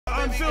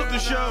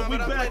Unfiltered show, we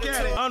back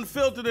at it.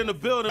 Unfiltered in the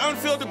building.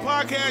 Unfiltered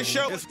podcast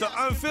show. It's the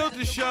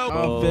Unfiltered show.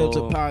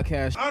 Unfiltered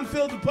podcast.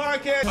 Unfiltered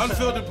podcast.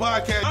 Unfiltered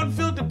podcast.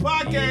 Unfiltered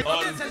podcast.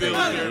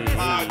 Unfiltered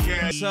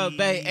podcast. What's up,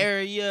 Bay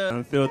Area?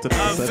 Unfiltered.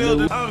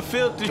 Unfiltered.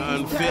 Unfiltered.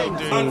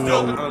 Unfiltered.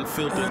 Unfiltered.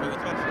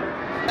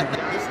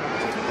 Unfiltered.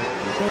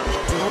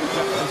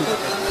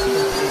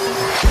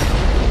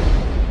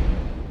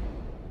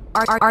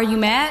 Are you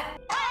mad?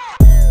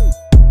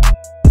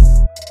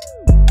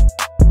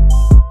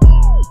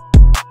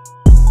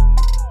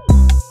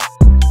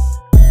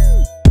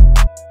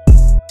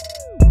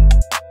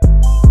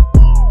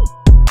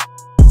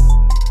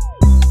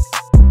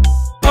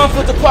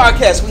 Unfiltered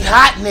podcast, we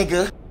hot,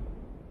 nigga.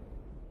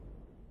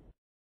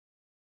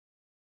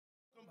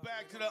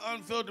 Back to the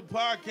Unfiltered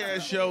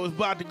podcast show. It's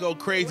about to go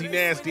crazy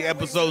nasty,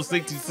 episode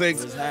 66.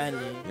 What's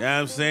happening? You know what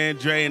I'm saying?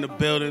 Dre in the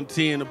building,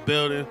 T in the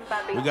building.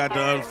 We got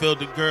the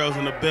Unfiltered girls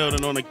in the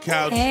building on the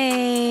couch.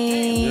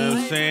 Hey. You know what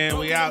I'm saying?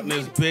 We out in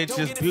this bitch.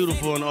 It's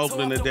beautiful in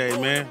Oakland today,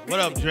 man. What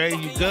up, Dre?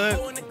 You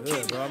good?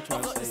 Good, bro. I'm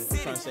trying to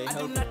stay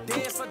healthy.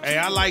 Hey,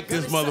 I like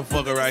this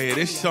motherfucker right here.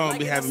 This song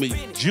be having me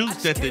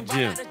juiced at the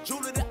gym.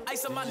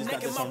 Just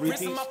got this on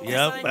repeat.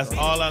 Yep, that's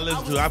all I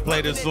listen to. I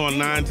play this song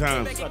 9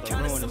 times. About to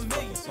ruin this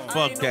fucking song.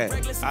 Fuck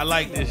that. I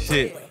like this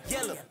shit.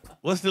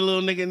 What's the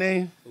little nigga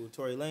name? Ooh,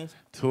 Tory Lanez?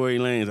 Tory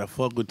Lanez. I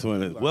fuck with Tory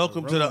Lanez.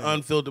 Welcome to the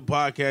Unfiltered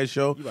podcast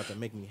show. You about to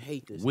make me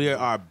hate this. We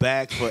are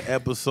back for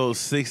episode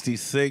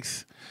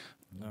 66.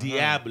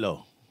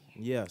 Diablo.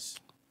 Yes.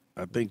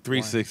 I think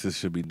 3 6s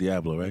should be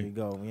Diablo, There you right?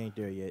 go. We ain't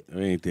there yet.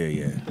 We ain't there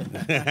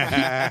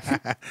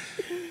yet.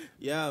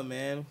 Yeah,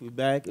 man. We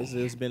back.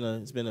 It's been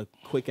a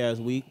quick ass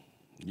week.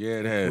 Yeah,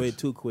 it has. Way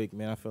too quick,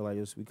 man. I feel like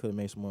we could have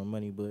made some more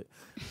money, but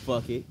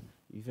fuck it.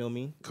 You feel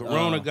me?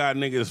 Corona got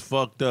niggas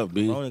fucked up,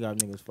 B. Corona got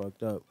niggas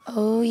fucked up.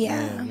 Oh,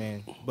 yeah.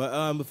 Man.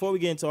 But before we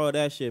get into all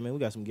that shit, man, we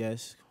got some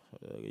guests.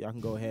 Y'all can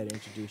go ahead and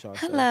introduce yourself.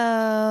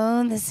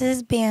 Hello, this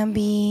is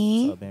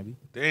Bambi. What's up, Bambi?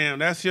 Damn,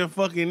 that's your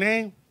fucking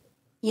name?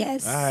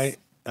 Yes.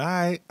 All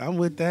right, I'm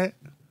with that.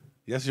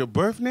 That's your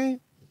birth name?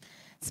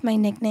 It's my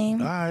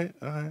nickname. All right.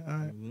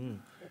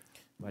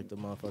 Like the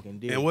motherfucking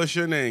deal. And what's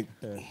your name?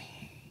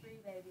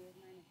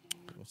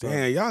 What's up?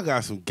 Damn, y'all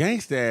got some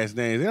gangsta ass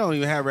names. They don't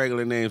even have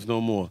regular names no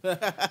more.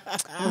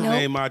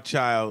 Name my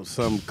child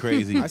something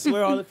crazy. I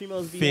swear all the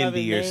females be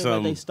having Fendi or names like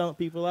something. they stump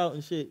people out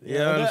and shit. You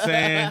know what I'm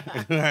saying?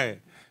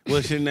 Right.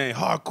 What's your name?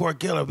 Hardcore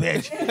killer,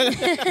 bitch.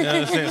 You know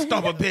what I'm saying?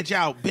 Stomp a bitch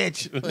out,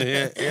 bitch.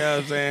 Yeah, you know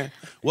what I'm saying?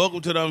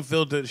 Welcome to the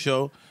Unfiltered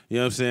show. You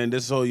know what I'm saying?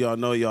 This is so y'all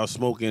know y'all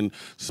smoking. You know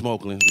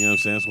what I'm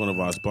saying? It's one of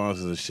our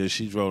sponsors and shit.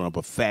 She's rolling up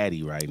a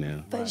fatty right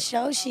now. For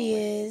sure she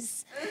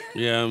is.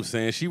 You know what I'm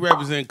saying? She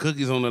represent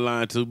Cookies on the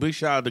line, too. Big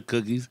shout out to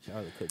Cookies. Shout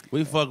out to Cookies.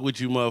 We fuck with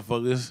you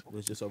motherfuckers.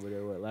 Was just over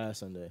there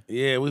last Sunday.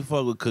 Yeah, we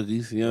fuck with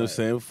Cookies. You know what I'm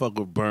saying? We fuck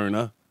with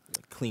Burner.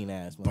 Clean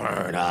ass.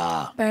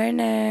 Burner.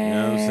 Burner. You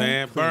know what I'm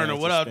saying? Clean Burner, ass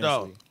what up,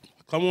 dog? dispensary.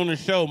 Come on the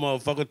show,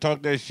 motherfucker.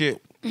 Talk that shit.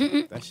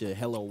 That shit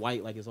hella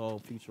white, like it's all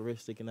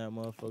futuristic in that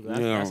motherfucker.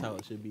 Yeah. That's how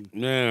it should be.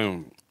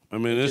 Damn. I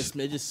mean, It it's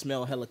just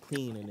smell hella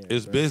clean in there.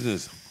 it's bro.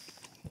 business.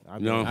 I've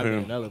You know been, what I'm I've been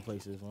saying? in other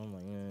places. So I'm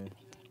like,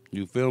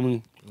 You feel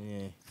me?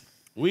 yeah.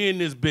 We in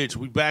this bitch.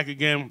 We back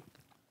again.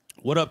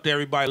 What up to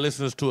everybody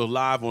listening to us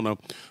live on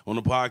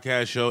the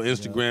podcast show,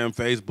 Instagram,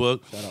 Facebook,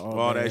 Shout out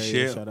all that Bay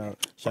shit. Area.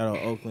 Shout out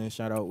Oakland.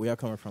 Shout out. Where y'all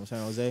coming from? San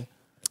Jose.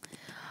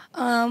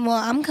 Well,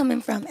 I'm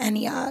coming from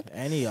Antioch.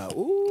 Antioch.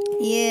 Ooh.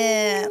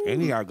 Yeah.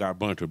 And y'all got a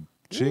bunch of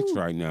chicks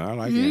right now. I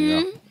like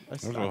Antioch.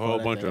 That's a whole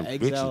bunch of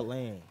exiled bitches.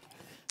 land.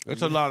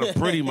 There's a lot of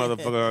pretty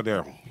motherfuckers out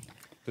there.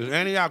 Is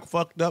Antioch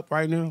fucked up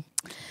right now?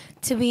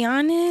 To be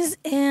honest,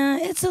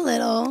 it's a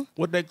little.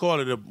 What they call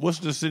it? What's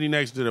the city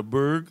next to the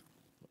Berg?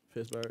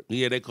 Pittsburgh.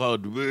 Yeah, they call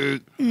it the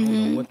Berg. I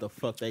don't know what the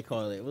fuck they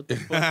call it. What the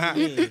fuck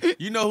you mean?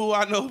 You know who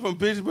I know from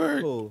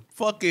Pittsburgh? Who?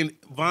 Fucking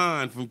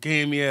Vaughn from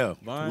KML.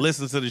 Vaughn?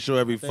 Listens to the show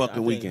every I fucking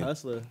think weekend.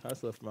 Hustler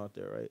from out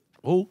there, right?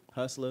 Who?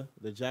 Hustler,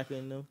 the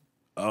Jacqueline them.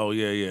 Oh,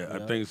 yeah. I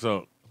Yeah. think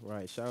so.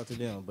 Right, shout out to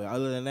them. But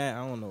other than that, I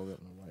don't know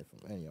nobody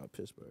from Antioch,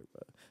 Pittsburgh.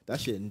 But that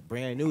shit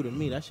brand new to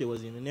me. That shit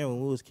wasn't even there when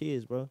we was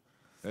kids, bro.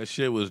 That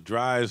shit was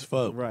dry as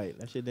fuck. Right,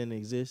 that shit didn't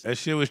exist. That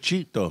shit was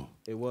cheap, though.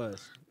 It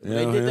was. Yeah,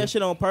 They did yeah. that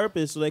shit on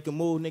purpose so they can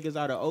move niggas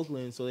out of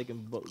Oakland so they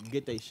can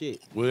get their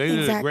shit. Well, they did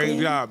a Exactly. great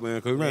job, man,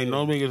 because there ain't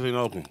no niggas in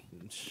Oakland.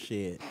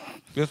 Shit.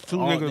 Just two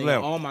All, niggas nigga,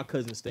 left. all my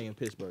cousins stay in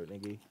Pittsburgh,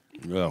 nigga.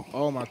 Yeah.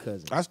 All my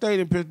cousins. I stayed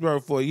in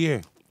Pittsburgh for a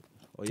year.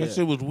 Oh, yeah. That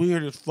shit was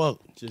weird as fuck.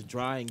 Just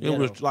dry and It ghetto.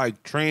 was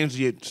like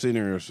transient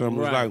center or something.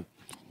 Right.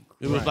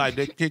 It was like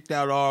they kicked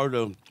out all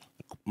the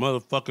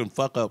motherfucking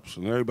fuck ups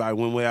and everybody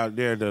went way out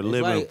there to It's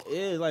live in. like,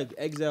 it's like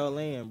exile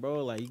land,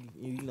 bro. Like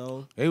you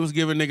know, They was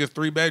giving niggas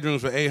 3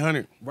 bedrooms for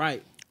 $800.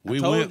 right? We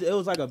I told went- you, it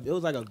was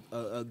like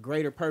a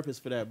greater purpose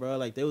for that, bro.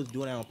 Like they was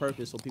doing that on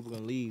purpose so people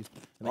can leave.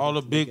 And they All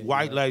the can- big they can,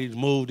 white you know, ladies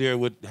moved there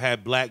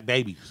had black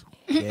babies.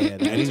 Yeah,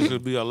 And there used to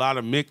be a lot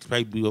of mixed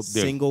people up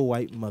there single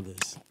white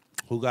mothers.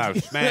 who got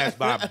smashed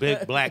by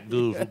big black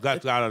dudes who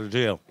got out of the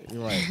jail.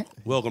 You're right.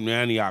 Welcome to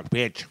Antioch,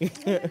 bitch.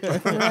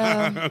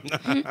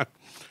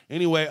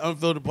 Anyway,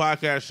 Unfiltered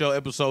Podcast Show,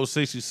 episode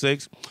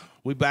 66.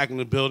 We back in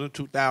the building,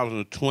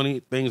 2020.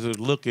 Things are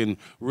looking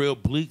real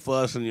bleak for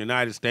us in the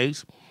United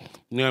States.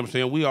 You know what I'm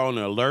saying? We are on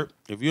the alert.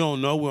 If you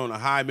don't know, we're on a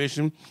high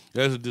mission.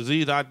 There's a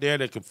disease out there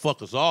that can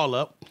fuck us all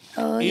up.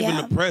 Oh, Even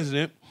yeah. the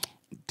president.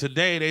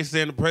 Today, they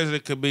saying the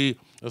president could be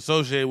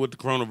associated with the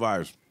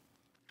coronavirus.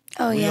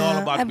 Oh, We yeah.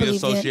 all about I to be believe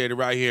it. associated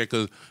right here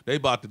because they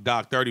about to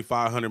dock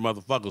 3,500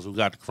 motherfuckers who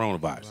got the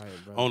coronavirus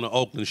on the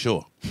Oakland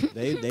shore.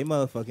 They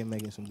motherfucking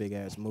making some big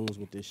ass moves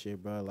with this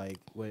shit, bro. Like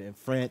in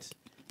France,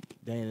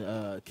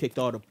 then kicked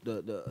all the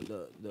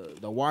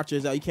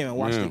watchers out. You can't even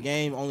watch the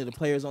game. Only the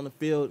players on the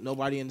field.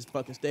 Nobody in this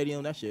fucking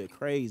stadium. That shit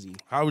crazy.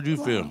 How would you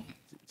feel?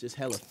 Just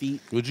hella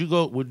feet. Would you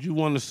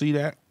want to see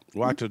that?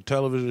 Watch a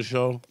television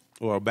show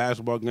or a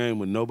basketball game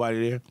with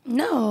nobody there?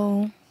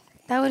 No.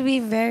 That would be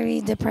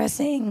very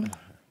depressing.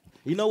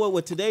 You know what?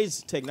 With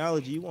today's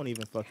technology, you won't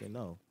even fucking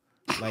know.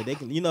 Like they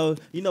can, you know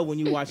when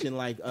you watching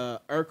like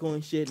Urkel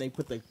and shit, and they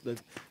put the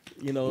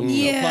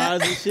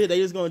applause and shit. They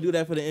just gonna do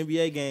that for the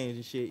NBA games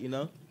and shit. You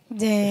know?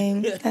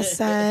 Dang, that's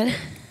sad.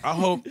 I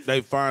hope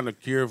they find a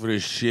cure for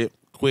this shit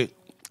quick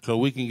so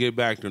we can get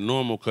back to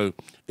normal because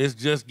it's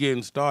just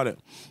getting started.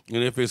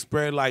 And if it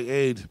spread like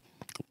AIDS,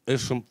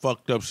 it's some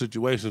fucked up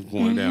situations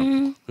going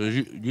down. Because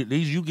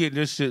you get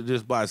this shit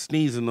just by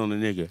sneezing on a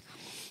nigga.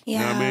 Yeah. You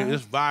know what I mean?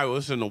 It's viral.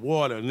 It's in the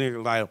water.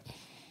 Nigga, like,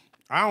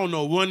 I don't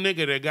know one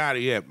nigga that got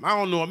it yet. I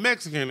don't know a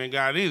Mexican that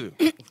got it either.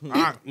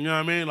 You know what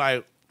I mean?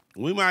 Like,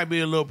 we might be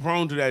a little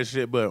prone to that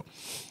shit, but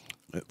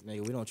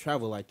Nigga, we don't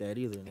travel like that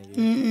either,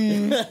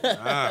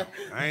 nigga.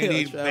 I ain't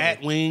eating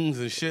bat wings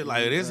and shit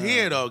like that. It's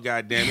here, though,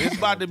 goddamn it. It's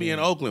about to be in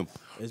Oakland.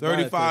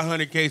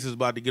 3,500 cases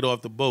about to get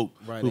off the boat.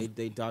 Right,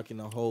 they docking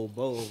the whole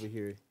boat over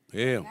here.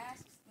 Yeah.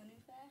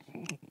 You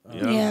know what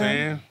I'm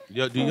saying?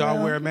 Do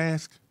y'all wear a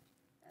mask?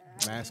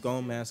 Mask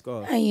on, mask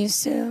off. I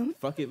used to.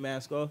 Fuck it,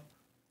 mask off.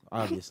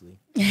 Obviously.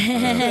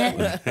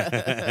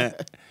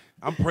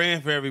 I'm praying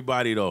for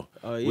everybody though.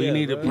 Yeah, we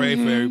need to pray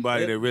for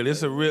everybody that really.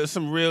 It's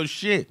some real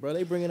shit. Bro,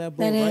 they bringing that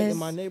boat right in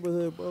my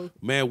neighborhood, bro.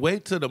 Man,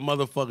 wait till the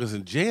motherfuckers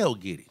in jail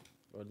get it.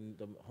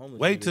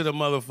 Wait till the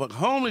motherfucking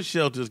homeless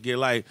shelters get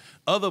like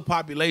other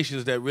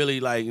populations that really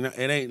like, you know,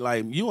 it ain't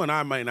like you and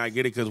I might not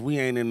get it because we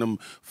ain't in them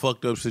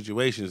fucked up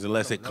situations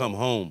unless it come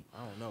home. I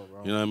don't know,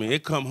 bro. You know what I mean?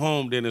 It come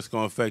home, then it's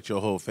gonna affect your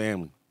whole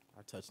family.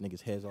 I touch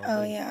niggas' heads all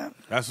Oh, day. yeah.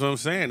 That's what I'm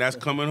saying. That's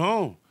coming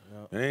home.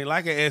 It ain't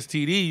like an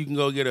STD. You can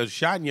go get a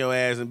shot in your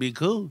ass and be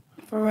cool.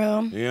 For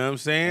real. You know what I'm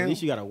saying? At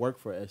least you gotta work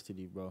for an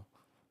STD, bro.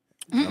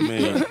 I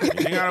mean, you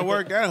ain't gotta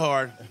work that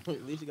hard.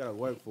 At least you gotta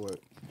work for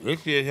it.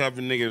 This shit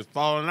having niggas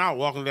falling out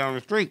walking down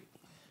the street.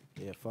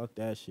 Yeah, fuck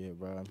that shit,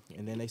 bro.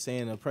 And then they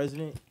saying the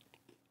president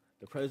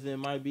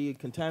might be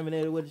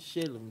contaminated with the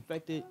shit,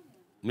 infected.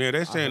 Yeah,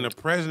 they're saying the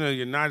president of the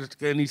United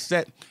States,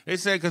 and they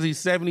said because he's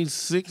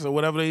 76 or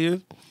whatever he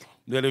is,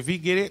 that if he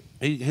get it,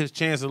 his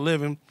chance of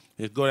living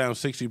is go down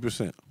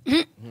 60%.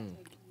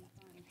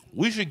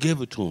 We should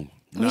give it to him.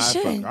 We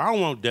should. Fuck, I don't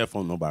want death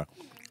on nobody.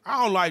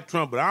 I don't like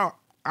Trump, but I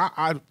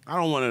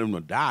don't want him to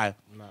die.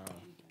 Nah.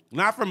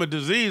 Not from a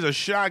disease.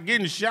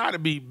 Getting shot to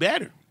be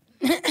better.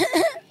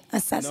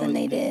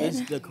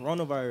 Assassinated. The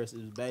coronavirus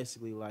is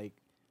basically like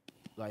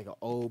an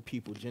old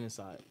people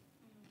genocide.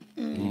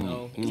 You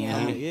know?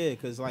 Yeah,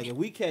 because like if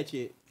we catch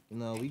it, you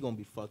know, we gonna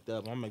be fucked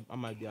up. I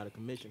might be out of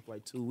commission for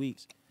like 2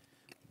 weeks.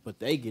 But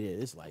they get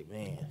it. It's like,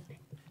 man,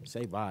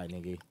 say bye,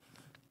 nigga.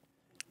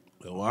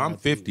 Well, I'm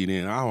 50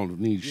 then. I don't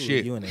need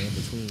shit. You in the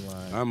in-between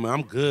line.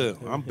 I'm good.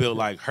 I'm built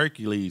like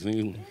Hercules.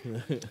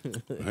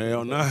 Nigga.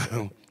 Hell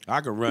no.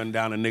 I could run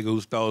down a nigga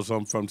who stole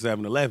something from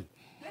 7-Eleven.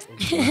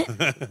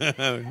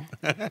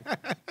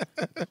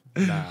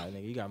 Nah,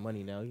 nigga, you got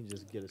money now. You can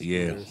just get a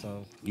scooter or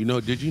something. You know,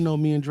 did you know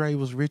me and Dre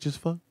was rich as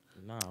fuck?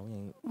 Nah, we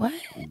ain't. What?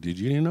 You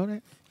didn't know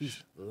that?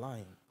 He's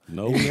lying.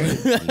 No, we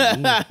ain't.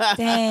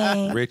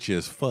 Dang. Rich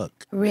as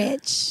fuck.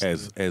 Rich.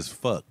 As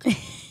fuck.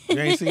 You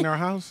ain't seen our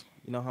house?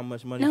 You know how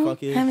much money No,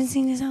 fuck is? haven't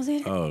seen this house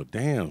yet. Oh,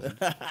 damn.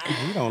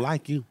 We don't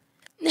like you.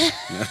 You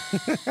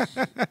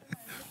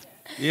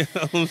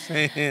know what I'm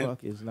saying?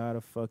 Fuck is not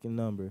a fucking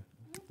number.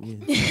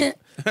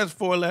 That's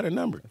 4-letter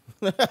number.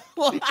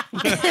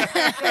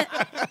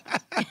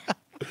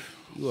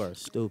 You are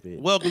stupid.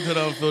 Welcome to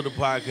the Unfiltered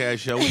Podcast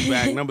Show. We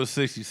back, number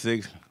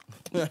 66.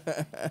 You know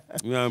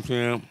what I'm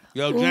saying?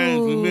 Yo,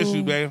 James, we miss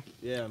you, baby.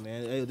 Yeah,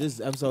 man. Hey, this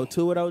is episode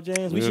 2 without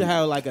James. We Yeah. should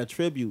have like a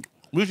tribute.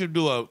 We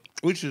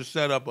should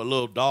set up a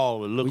little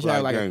doll that We looks should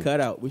have like like James. a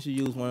cutout. We should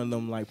use one of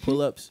them like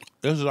pull-ups.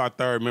 This is our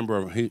third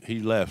member. He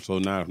left, so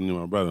now it's me and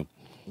my brother.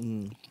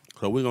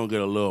 So we're going to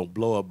get a little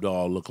blow-up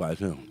doll look like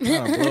him.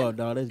 Nah, blow up,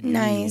 dog. That's gay.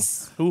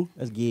 Nice. Who?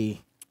 That's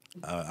gay.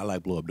 I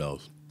like blow-up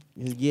dolls.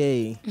 It's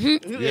gay. You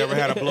ever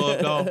had a blow-up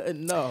doll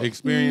No.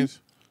 experience?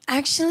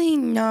 Actually,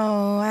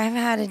 no. I've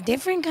had a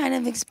different kind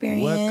of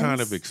experience. What kind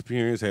of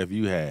experience have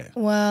you had?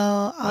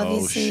 Well,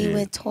 obviously shit.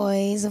 with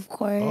toys, of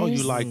course. Oh,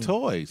 you like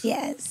toys?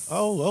 Yes.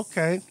 Oh,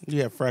 okay.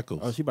 You have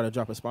freckles. Oh, she about to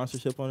drop a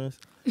sponsorship on us?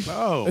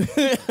 Oh.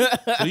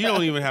 So you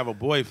don't even have a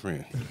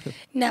boyfriend.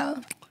 No.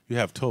 You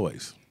have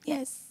toys.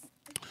 Yes.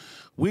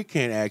 We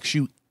can't ask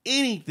you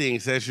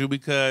anything sexual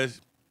because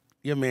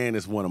your man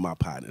is one of my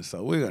partners,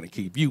 so we're gonna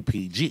keep you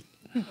PG.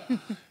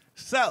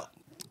 So,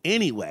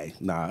 anyway,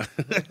 nah.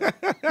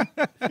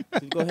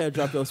 Go ahead and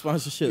drop your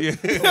sponsorship.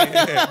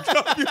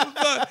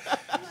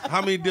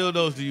 How many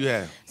dildos do you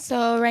have?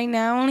 So right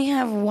now I only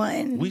have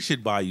one. We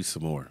should buy you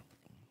some more.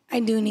 I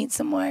do need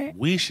some more.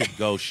 We should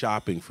go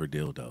shopping for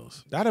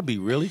dildos. That'd be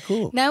really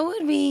cool. That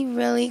would be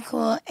really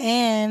cool.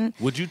 And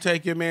would you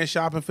take your man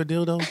shopping for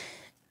dildos? No, I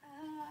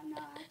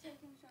take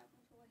him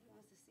shopping for what he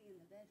wants to see in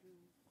the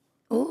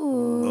bedroom.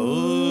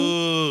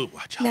 ooh,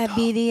 Watch out. that dog.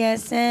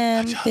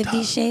 BDSM, Watch out, 50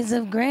 dog. Shades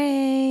of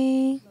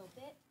Grey.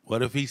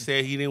 What if he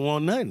said he didn't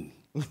want nothing?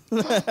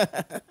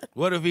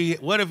 What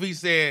if he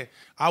said,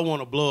 I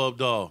want a blow up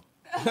doll,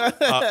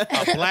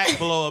 a black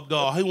blow up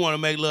doll? He want to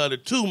make love to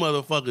two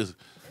motherfuckers.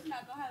 It's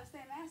not gonna have the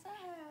same ass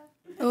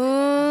I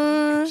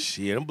have. Ooh,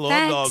 Shit, them blow up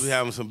Facts. dolls be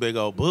having some big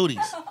old booties.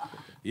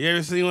 You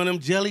ever seen one of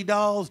them jelly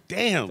dolls?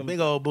 Damn, big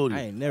old booty. I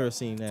ain't never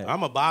seen that. I'm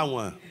gonna buy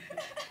one.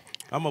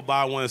 I'm gonna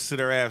buy one and sit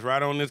her ass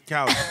right on this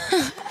couch.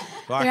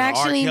 So I they're can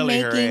R. actually Kelly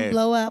her making ass.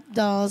 blow up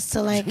dolls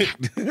to like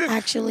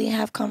actually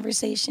have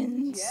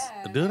conversations.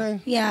 Yeah. Do they?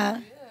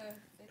 Yeah.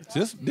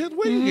 Just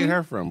where you get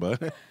her from,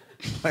 bud?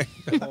 Like,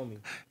 Homie.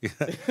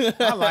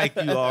 I like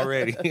you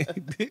already.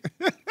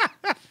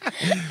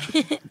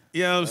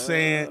 You know what I'm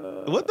saying?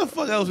 What the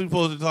fuck else we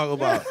supposed to talk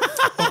about?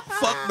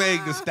 Fuck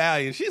Meg Thee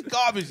Stallion. She's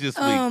garbage this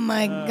week. Oh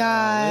my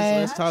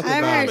God. Let's talk I've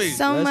about heard it.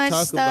 so Let's much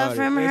talk stuff about it.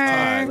 from Let's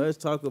her. Let's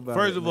talk about it.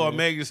 First of all, man.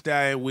 Meg Thee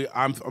Stallion,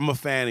 I'm a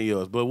fan of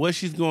yours, but what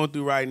she's going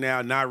through right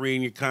now, not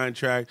reading your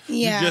contract,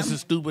 Yeah. you're just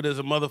as stupid as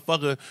a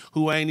motherfucker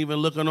who ain't even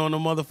looking on the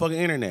motherfucking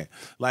internet.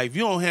 Like, if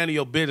you don't handle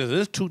your business,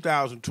 it's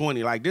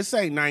 2020. Like, this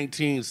ain't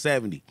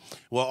 1970,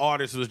 where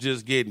artists was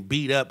just getting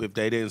beat up if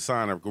they didn't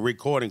sign a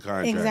recording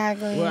contract.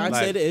 Exactly. Well, I'd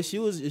Like- say that if she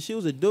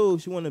was a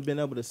dude, she wouldn't have been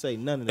able to say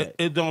none of that.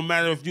 It don't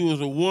matter if you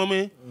was a woman.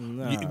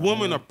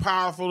 Women are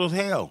powerful as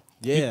hell.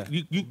 Yeah,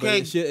 You But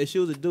can't. if she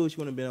was a dude, she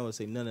wouldn't have been able to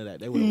say none of that.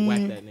 They would have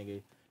whacked that nigga.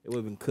 It would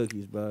have been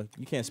cookies, bro.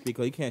 You can't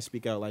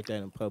speak out like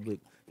that in public.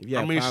 If you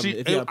I have mean, problems,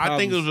 if you have I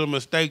think it problems- was a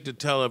mistake to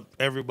tell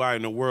everybody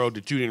in the world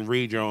that you didn't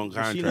read your own She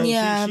contract. know-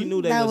 Yeah, she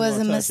knew they that wasn't was a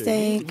gonna touch her.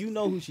 mistake. You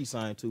know who she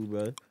signed to,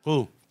 bro.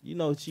 Who? You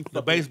know she The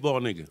fuck baseball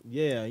nigga. with-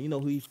 Yeah, you know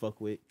who he fuck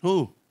with.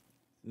 Who?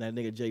 That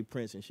nigga Jay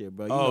Prince and shit,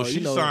 bro. You Oh, know, she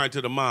you know, signed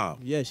to the mob.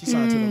 Yeah, she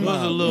signed to the It was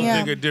mob. a little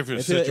Yeah. bigger, different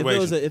If it situation.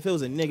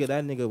 was a nigga,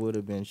 that nigga would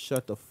have been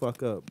shut the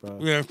fuck up, bro.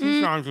 Yeah,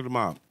 she signed to the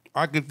mob.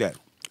 I get that.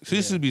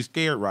 She should be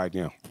scared right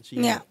now.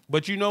 Yeah.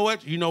 But you know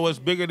what? You know what's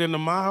bigger than the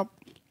mob?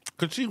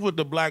 Because she's with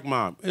the black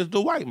mob. It's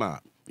the white mob.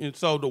 And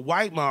so the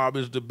white mob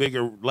is the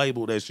bigger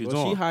label that she's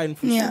Well, on.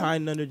 she Yeah.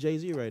 hiding under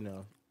Jay-Z right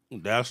now.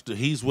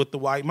 He's with the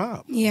white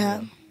mob.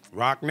 Yeah.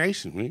 Rock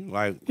Nation. Man.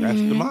 Like, that's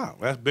the mob.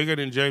 That's bigger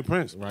than Jay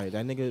Prince. Right,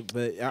 that nigga.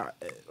 But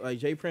like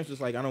Jay Prince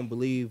was like, I don't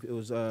believe it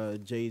was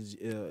Jay-Z.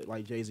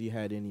 Like Jay-Z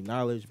had any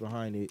knowledge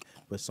behind it,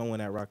 but someone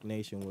at Rock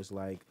Nation was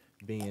like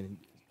being,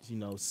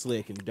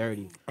 slick and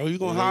dirty. Oh, you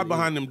going to Yeah, hide they-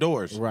 behind them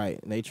doors. Right,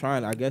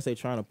 and I guess they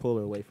trying to pull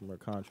her away from her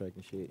contract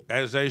and shit.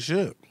 As they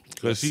should.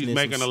 Because she's Some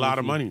making a lot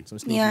of sneaky- money. Some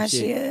sneaky Yeah, shit.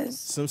 she is.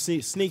 Some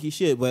sneaky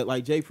shit, but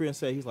like Jay Prince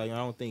said, he's like, I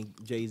don't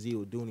think Jay-Z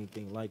would do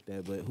anything like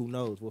that, but who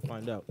knows? We'll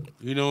find out.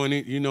 You know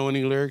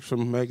any lyrics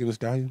from Megan Thee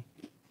Stallion?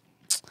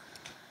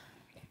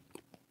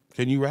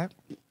 Can you rap?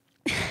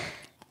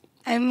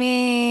 I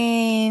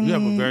mean, You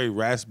have a very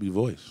raspy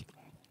voice.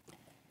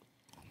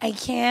 I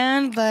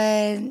can,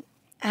 but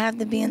I have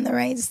to be in the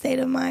right state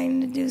of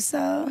mind to do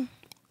so.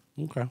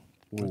 Okay.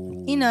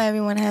 You know,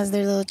 everyone has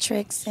their little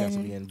tricks Has to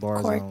be in and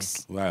bar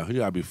quirks. Wow, you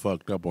gotta be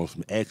fucked up on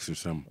some X or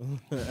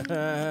something.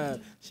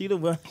 She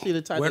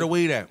the type. Where the of,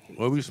 weed at?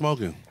 What we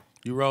smoking?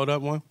 You rolled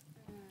up one?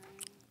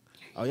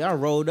 Oh, y'all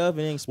rolled up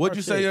and ain't. What'd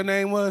you say your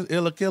name was?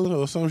 Illa Killer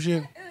or some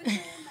shit?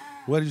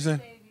 What did you say?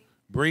 Baby.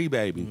 Bree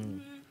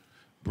Baby.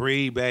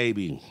 Bree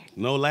Baby.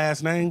 No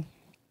last name?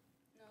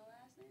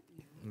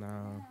 No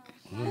last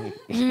Nah.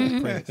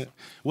 name. Prince.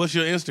 What's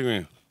your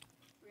Instagram?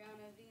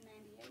 Rihanna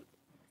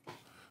V98.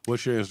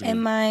 What's your Instagram?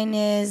 And mine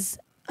is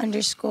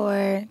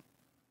 __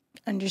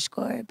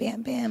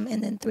 bam bam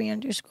and then 3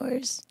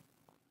 underscores.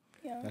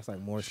 That's like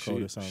Morse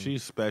code or something.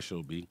 She's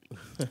special, B.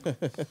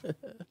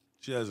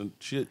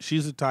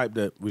 She's the type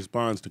that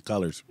responds to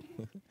colors.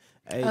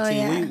 Hey, Oh, T,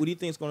 yeah. what do you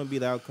think is going to be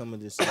the outcome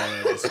of this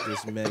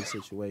this Meg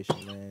situation,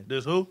 man?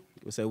 This who?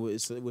 So,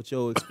 with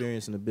your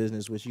experience in the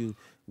business, what you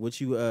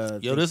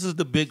Yo, this is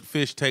the big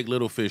fish take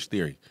little fish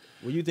theory.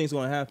 what you think's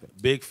going to happen?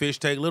 Big fish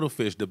take little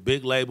fish. The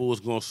big label is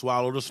gonna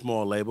swallow the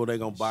small label. They're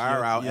gonna buy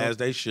her out Yeah. as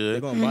they They're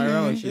should. going to buy her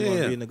out and she's going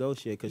Yeah. to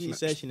renegotiate because she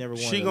said she never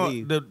wanted She to gonna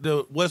leave.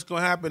 the what's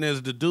gonna happen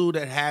is the dude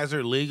that has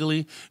her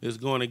legally is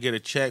going to get a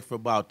check for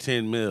about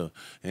 10 mil,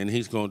 and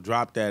he's gonna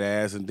drop that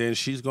ass, and then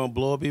she's gonna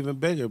blow up even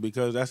bigger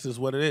because that's just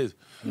what it is.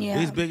 Yeah.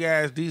 These big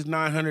ass, these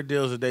 900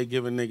 deals that they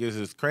giving niggas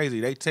is crazy.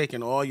 They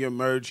taking all your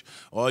merch,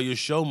 all your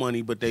show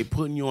money, but they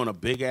putting you on a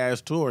big ass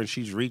tour, and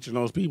she's reaching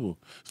those people.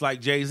 It's like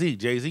Jay-Z.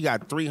 Jay-Z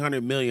got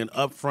 300 million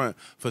up front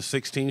for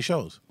 16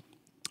 shows.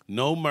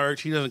 No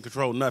merch. He doesn't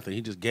control nothing.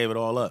 He just gave it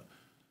all up.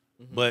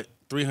 But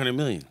 300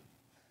 million.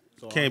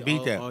 So can't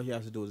beat that. All he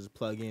has to do is just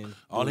plug in.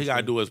 All he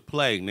gotta do is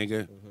play,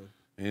 nigga.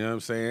 You know what I'm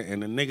saying?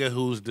 And the nigga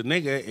who's the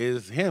nigga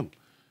is him.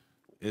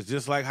 It's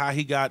just like how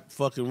he got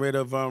fucking rid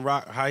of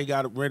how he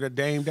got rid of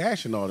Dame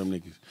Dash and all them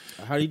niggas.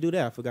 How do you do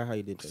that? I forgot how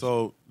you did that.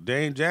 So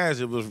Dame Jazz,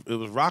 it was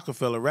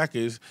Rockefeller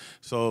Records.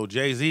 So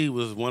Jay-Z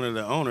was one of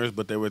the owners,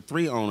 but there were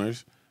 3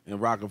 owners in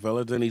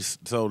Rockefeller. Then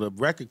so the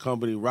record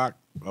company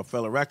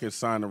Rockefeller Records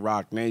signed to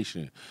Roc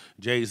Nation.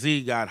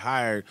 Jay-Z got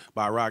hired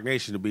by Roc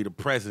Nation to be the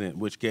president,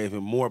 which gave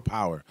him more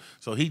power.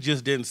 So he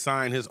just didn't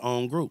sign his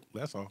own group.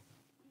 That's all.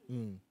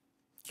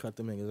 Cut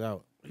them niggas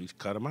out. He's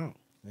cut them out.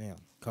 Damn,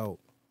 cold.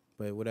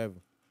 But whatever.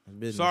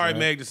 Business, Sorry, right?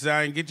 Meg Thee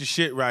Stallion, get your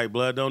shit right,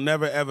 blood. Don't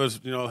never ever,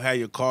 have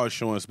your card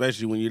showing,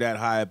 especially when you're that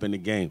high up in the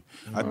game.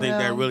 I think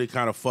that really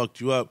kind of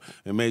fucked you up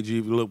and made you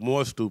even look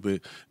more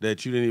stupid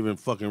that you didn't even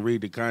fucking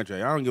read the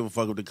contract. I don't give a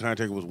fuck if the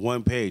contract was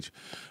 1 page.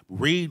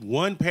 Read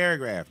 1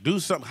 paragraph. Do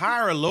something.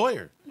 Hire a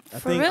lawyer. I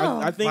For think, real?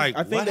 I think, Like,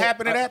 I think what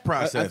happened to that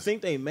process? I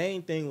think their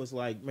main thing was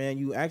like, man,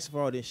 you asked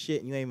for all this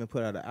shit and you ain't even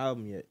put out an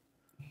album yet.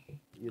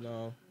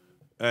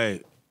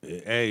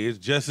 Hey, it's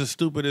just as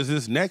stupid as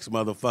this next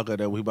motherfucker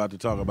that we about to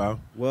talk about.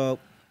 Well,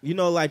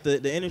 like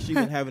the industry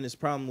been having this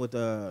problem with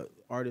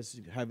artists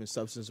having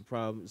substance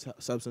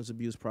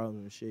abuse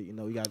problems and shit.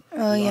 We got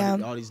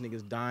all these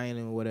niggas dying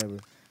and whatever.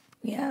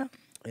 Yeah.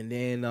 And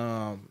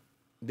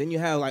then you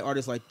have like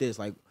artists like this,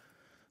 like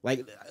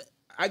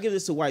I give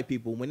this to white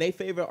people. When they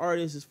favorite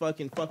artist is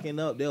fucking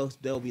up,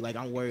 they'll be like,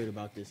 I'm worried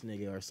about this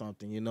nigga or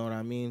something. You know what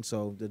I mean?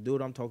 So the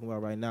dude I'm talking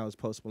about right now is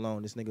Post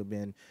Malone. This nigga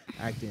been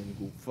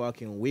acting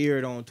fucking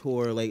weird on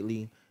tour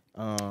lately.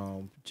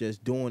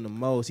 Just doing the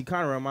most. He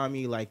kind of remind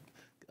me like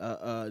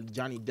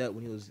Johnny Depp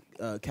when he was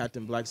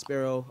Captain Black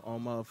Sparrow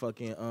on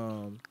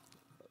motherfucking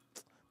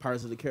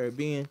Pirates of the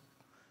Caribbean.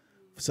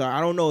 So I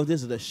don't know if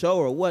this is a show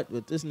or what,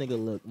 but this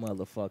nigga look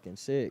motherfucking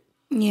sick.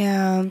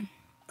 Yeah.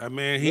 I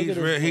mean,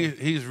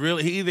 he's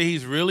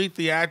really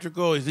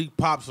theatrical, or he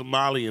pops some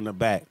Molly in the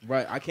back.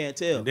 Right, I can't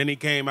tell. And then he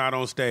came out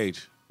on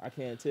stage. I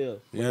can't tell.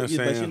 You know what I'm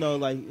saying?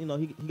 But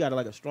he got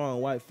like a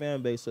strong white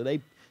fan base, so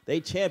they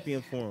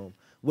champion for him,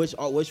 which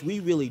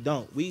we really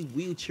don't.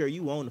 We cheer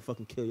you on to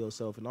fucking kill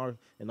yourself in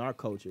our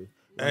culture.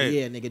 Like,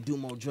 Hey. yeah, nigga, do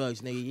more drugs,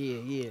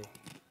 nigga. Yeah.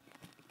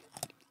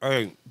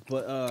 Hey,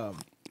 But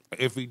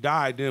if he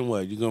died, then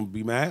what? You gonna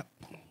be mad?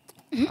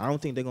 I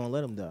don't think they're gonna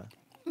let him die.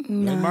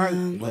 Nah.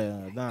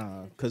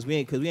 Nah, cause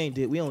we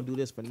don't do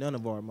this for none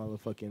of our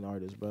motherfucking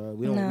artists, bro.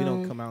 We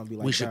don't come out and be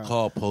like. We should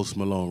call Post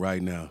Malone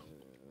right now.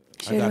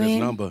 Should I got we? his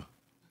number.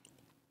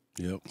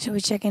 Yep. Should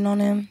we check in on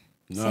him?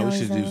 See No, how we he's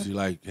should doing? just be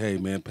like, hey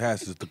man,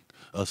 pass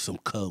us some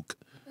coke.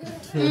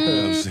 You know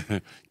what I'm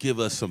saying? Give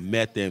us some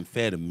That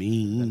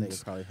methamphetamines.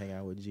 nigga probably hang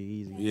out with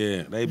G-Eazy.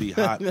 Yeah, they be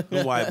hot.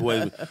 Them white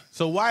boys.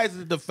 So why is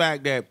it the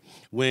fact that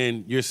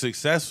when you're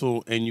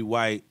successful and you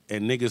white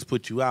and niggas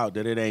put you out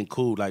that it ain't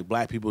cool? Like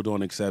black people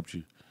don't accept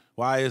you.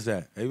 Why is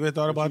that? Have you ever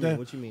thought about that?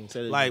 What you mean?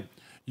 Say that Like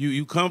again.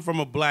 you come from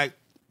a black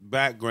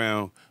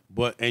background,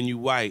 and you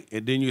white,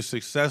 and then you're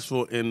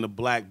successful in the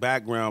black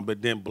background,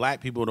 but then black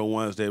people are the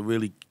ones that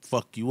really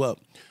fuck you up.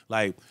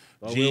 Like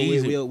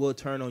we'll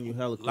turn on you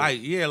hella quick.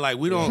 like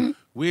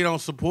we don't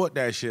support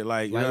that shit.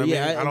 Like, you know what I mean?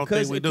 I don't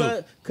think we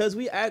do. Cause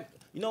we act.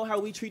 You know how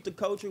we treat the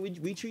culture?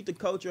 We treat the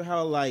culture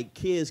how like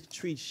kids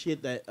treat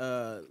shit that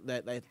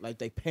like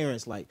they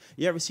parents like.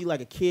 You ever see like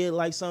a kid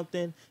like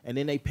something and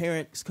then they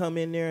parents come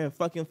in there and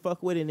fuck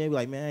with it and they be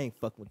like, man, I ain't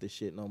fucking with this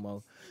shit no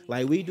more.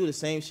 Like we do the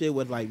same shit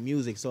with like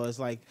music. So it's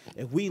like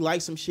if we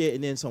like some shit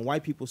and then some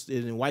white people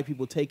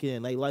take it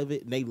and they love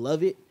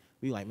it,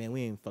 we like, man,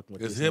 we ain't fucking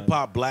with this. Is hip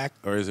hop black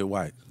or is it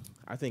white?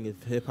 I think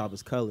if hip hop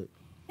is colored.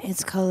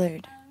 It's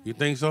colored. You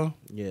think so?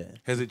 Yeah.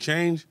 Has it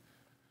changed?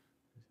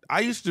 I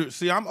used to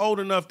see. I'm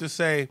old enough to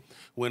say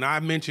when I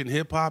mentioned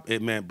hip hop,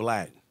 it meant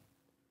black.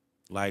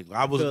 Like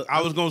I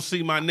was gonna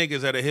see my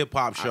niggas at a hip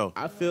hop show.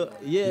 I feel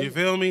You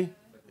feel me?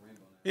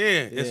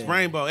 Yeah, it's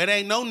rainbow. It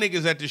ain't no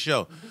niggas at the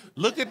show.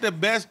 Look at the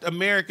best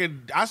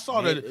American. I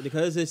saw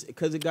because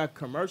it got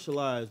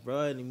commercialized,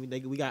 bro, and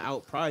we got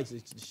outpriced.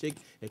 It's shit.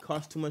 It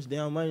costs too much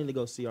damn money to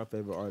go see our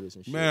favorite artists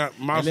and shit. Man,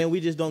 and then we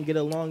just don't get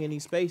along in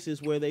these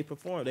spaces where they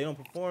perform. They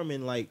don't perform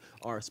in like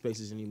art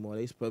spaces anymore.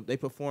 They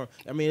perform.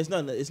 I mean, it's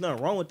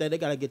nothing wrong with that. They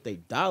gotta get their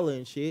dollar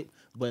and shit.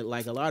 But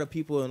like a lot of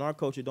people in our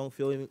culture don't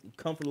feel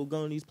comfortable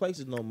going to these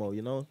places no more.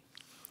 You know.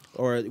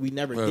 Or we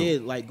never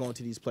did like going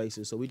to these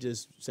places, so we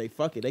just say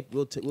fuck it.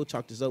 We'll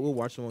chalk this up. We'll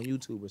watch them on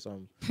YouTube or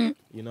something.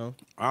 You know.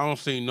 I don't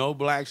see no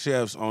black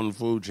chefs on the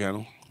food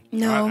channel.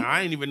 No. I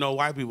ain't even know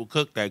white people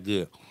cook that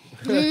good.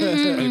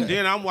 And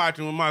then I'm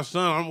watching with my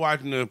son. I'm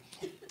watching the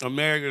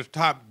America's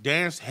Top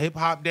hip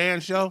hop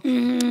dance show.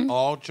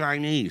 All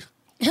Chinese.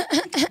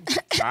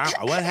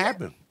 What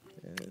happened?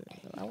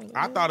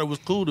 I thought it was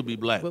cool to be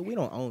black. But we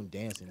don't own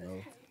dancing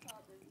though.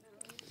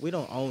 We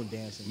don't own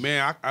dancing.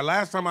 Man,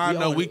 last time I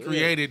know we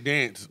created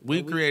dance.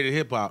 We created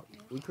hip hop.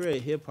 We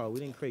created hip hop. We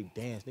didn't create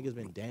dance. Niggas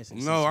been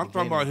dancing. No, I'm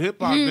talking about hip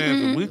hop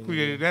dancing. We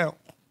created that.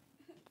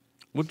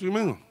 What do you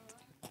mean?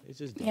 It's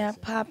just dancing. Yeah,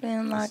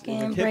 popping,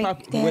 locking, break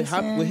Hip-hop,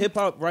 dancing. with hip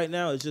hop right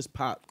now, it's just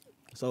pop.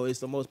 So it's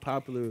the most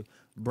popular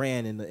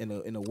brand in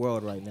the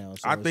world right now.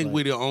 So I it's think like,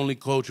 we're the only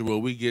culture where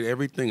we get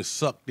everything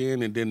sucked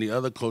in, and then the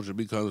other culture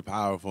becomes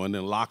powerful and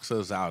then locks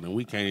us out, and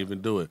we can't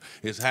even do it.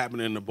 It's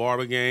happening in the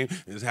barber game.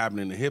 It's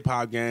happening in the hip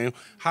hop game.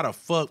 How the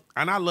fuck?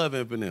 And I love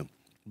Eminem,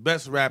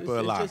 best rapper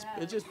alive.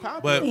 It's just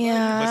popular. But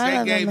Yeah, I they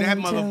love gave that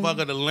Eminem, too.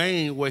 motherfucker the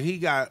lane where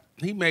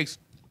he makes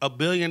 $1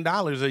 billion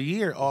a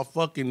year off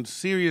fucking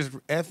Sirius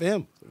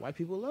FM. White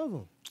people love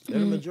them. They're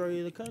the majority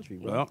of the country,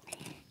 bro. Well,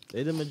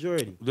 They're the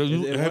majority.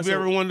 have you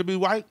ever wanted to be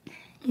white?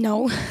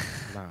 No.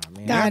 Nah,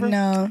 man. God, Never?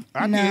 no.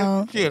 I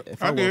No. did. Shit,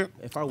 If I did.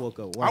 if I woke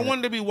up I white,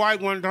 wanted to be white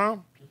one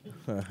time.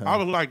 I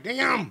was like,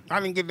 damn, I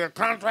didn't get that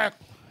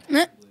contract.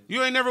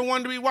 You ain't never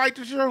wanted to be white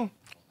this year?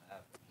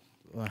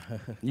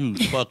 You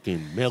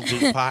fucking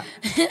melting pot.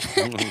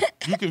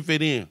 You can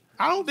fit in.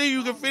 I don't think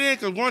you can fit in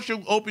because once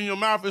you open your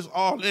mouth, it's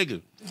all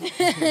niggas.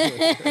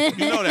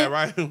 You know that,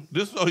 right?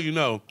 Just so you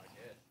know.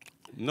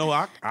 No,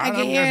 I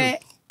can hear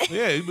it.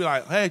 Yeah, you'd be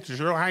like, hey,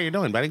 Trishelle, how you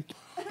doing, buddy?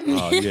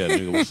 Oh, yeah,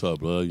 nigga, what's up,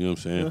 bro? You know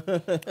what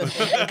I'm saying?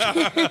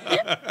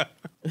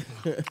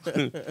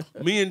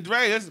 Me and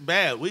Dre, that's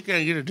bad. We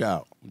can't get a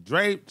job.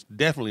 Dre,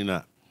 definitely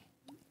not.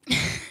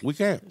 We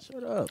can't.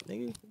 shut up,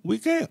 nigga. We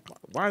can't.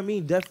 Why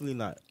me? Definitely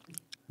not.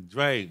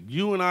 Dre,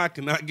 you and I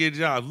cannot get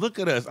jobs. Look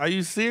at us. Are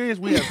you serious?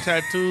 We have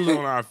tattoos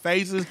on our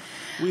faces.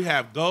 We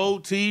have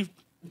gold teeth.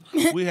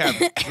 We have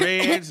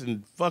dreads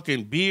and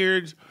fucking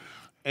beards.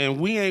 And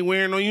we ain't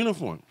wearing no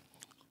uniform.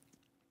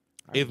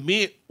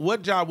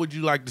 What job would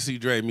you like to see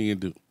Dre, me, and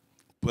do?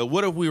 But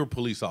what if we were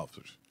police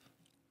officers?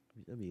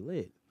 That'd be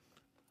lit.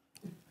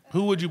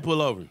 Who would you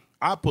pull over?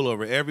 I pull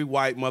over every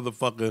white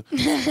motherfucker.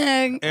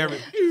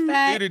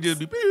 It'd just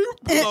be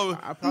pull over.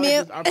 I'd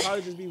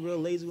probably just be real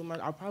lazy with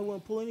I probably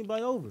wouldn't pull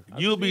anybody over.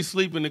 You'll be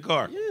asleep in the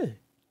car.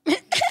 Yeah.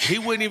 He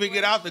wouldn't even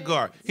get out the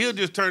car. He'll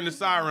just turn the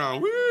side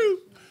around. Woo!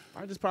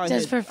 I just probably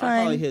Just for I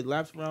probably fun. hit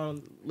laps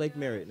around Lake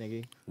Merritt,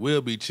 nigga.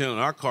 We'll be chilling.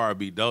 Our car would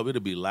be dope.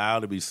 It'll be loud.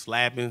 It'll be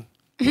slapping.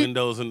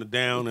 Windows in the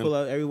down. Pull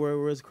out everywhere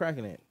where it's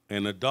cracking at.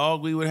 And the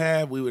dog we would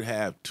have 2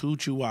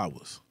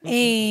 chihuahuas.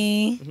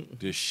 Hey.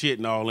 Just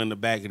shitting all in the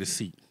back of the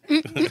seat.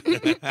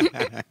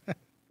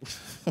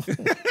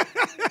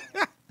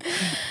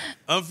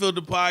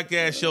 Unfiltered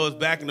Podcast Show is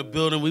back in the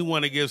building. We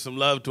want to give some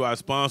love to our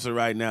sponsor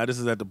right now. This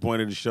is at the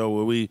point of the show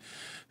where we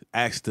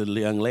ask the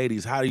young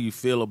ladies, how do you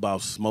feel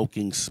about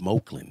smoking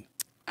smokeland?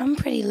 I'm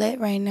pretty lit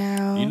right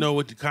now. You know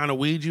what kind of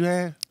weed you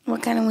had?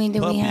 What kind of weed do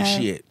we Puppy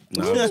have? shit.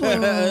 No. You It's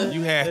an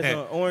had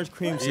orange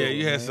creamsicle. yeah,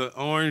 you had man. some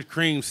orange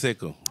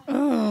creamsicle.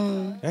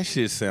 Oh. That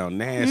shit sound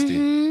nasty.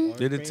 Mm-hmm.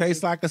 Did it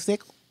taste like a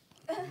sickle?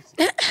 Tastes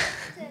like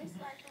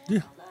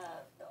the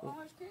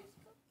orange creamsicle.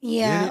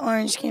 Yeah, Did it?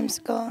 orange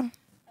creamsicle. I love it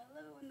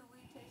when the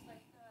weed tastes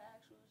like the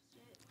actual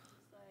shit.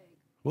 It's like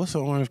What's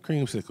an orange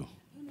creamsicle?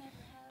 you never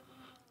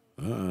have one.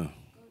 Go to like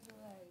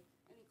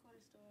any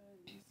corner store and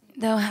you see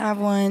They'll have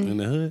one. In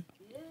the hood?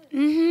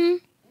 Mm-hmm.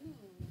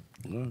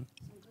 Uh,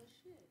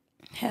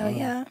 Hell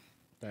yeah.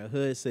 That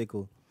hood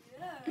sickle.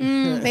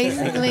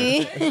 Basically.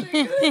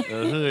 a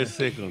hood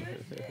sickle.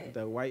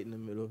 That white in the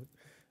middle.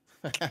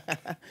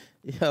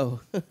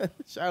 Yo,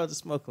 shout out to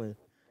Smokeland.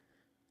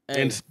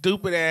 Hey, And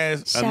stupid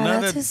ass, Shout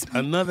out to Smoke.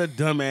 another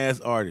dumbass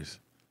artist.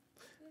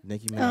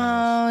 Nicki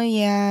Minaj. Oh,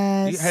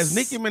 yes. Has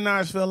Nicki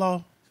Minaj fell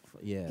off?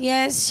 Yeah.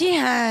 Yes, she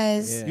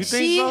has. Yeah. You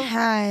think she so?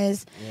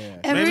 has. Yeah.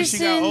 Ever Maybe she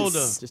since, got older.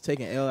 Just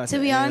taking L after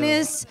to be L.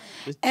 honest,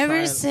 Just ever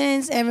trying-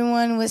 since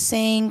everyone was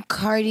saying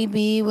Cardi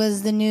B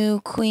was the new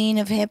queen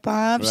of hip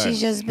hop, Right.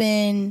 she's just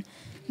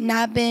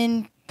not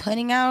been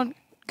putting out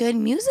good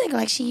music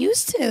like she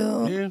used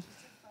to. Yeah.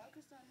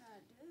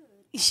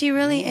 She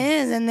really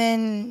is. And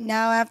then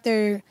now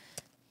after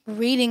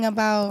reading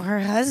about her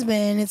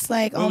husband, it's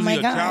like, oh Was my he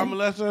a child God.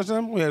 molester or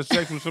something? We had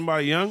sex with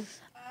somebody young?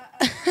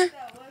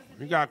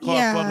 He got caught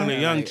Yeah. fucking a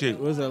young Like, chick.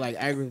 was it like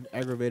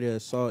aggravated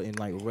assault and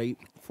like rape,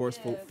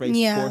 forceful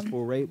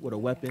rape with a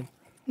weapon?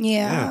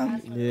 Yeah.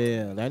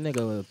 Yeah, that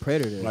nigga was a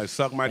predator. Like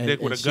suck my And-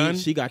 dick with and a gun?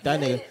 She got that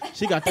nigga.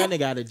 She got that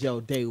nigga out of jail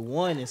day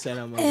one and said,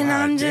 "I'm." And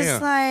I'm just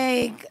damn.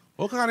 like,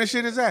 What kind of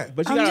shit is that?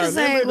 But you I'm gotta just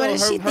remember like, what though,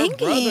 is she her brother,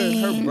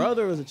 thinking? her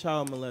brother was a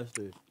child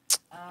molester.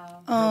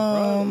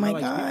 oh my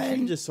Like, God.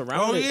 She just Oh,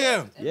 surrounded.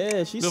 yeah.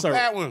 Yeah, she's The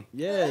fat one.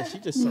 Yeah, she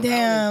just surrounded.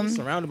 Damn. She's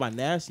surrounded by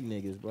nasty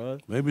niggas, bro.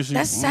 Maybe she.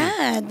 That's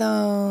sad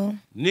though.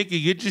 Nikki,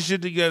 get your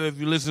shit together if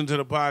you listen to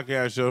the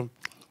podcast show.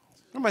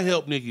 I'm going to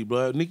help Nikki,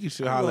 bro. Nikki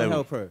should How you holler gonna at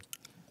help me. her?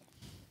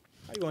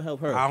 How you gonna help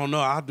her? I don't know.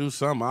 I'll do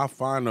something. I'll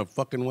find a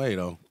fucking way,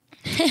 though.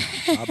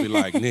 I'll be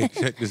like, Nick,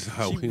 check this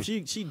out.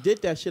 She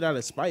did that shit out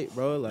of spite,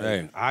 bro. Like,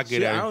 Hey, I get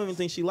she- at I her. don't even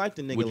think she liked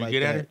the nigga Would you like get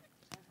that. at her?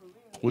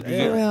 Would you Yeah.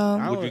 get For real.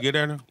 I Would you would- get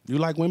at her? You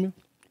like women?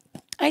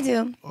 I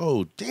do.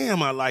 Oh,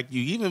 damn, I like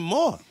you even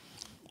more.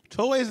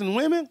 Toys and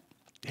women?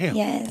 Damn.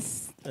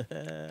 Yes.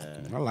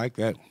 I like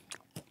that.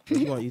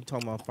 You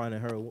talking about finding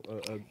her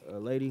a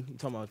lady? You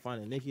talking about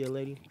finding Nikki a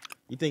lady?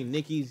 You think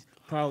Nikki's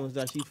problem is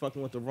that she's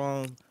fucking with the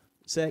wrong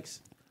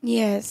sex?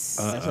 Yes.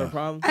 That's her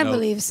problem? I no.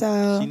 believe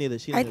so. She need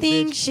a I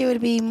think bitch. she would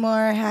be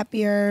more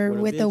happier With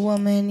a with a bitch?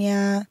 woman,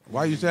 yeah.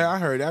 Why you say? I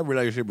heard that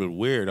relationship was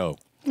weird, though.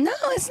 No,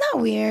 it's not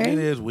It weird.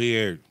 is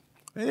weird.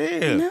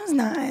 Yeah. No, it's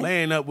not.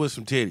 Laying up with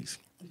some titties.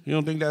 You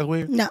don't think that's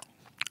weird? No.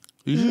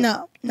 You should.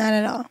 No, not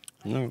at all.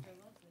 No.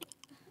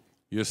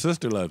 Your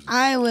sister loves it.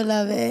 I would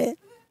love it.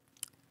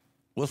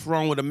 What's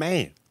wrong with a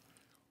man?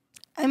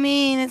 I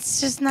mean,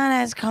 it's just not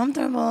as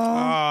comfortable.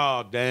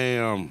 Oh,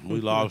 damn.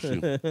 We lost you.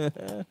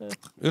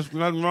 It's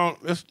nothing wrong.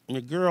 It's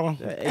your girl.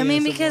 I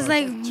mean, because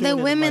like the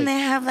women, they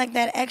have like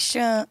that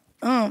extra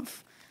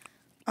oomph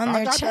on I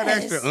their got chest.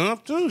 that extra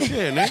umph too.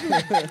 Shit,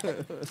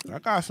 nigga. I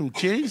got some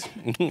cheese.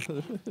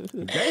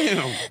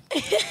 Damn.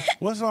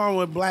 What's wrong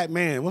with black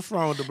man? What's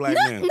wrong with the black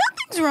man?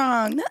 Nothing's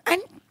wrong.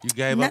 You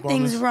gave up on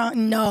Nothing's this?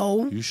 wrong.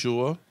 No. You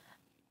sure?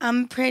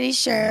 I'm pretty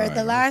sure. Right.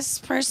 The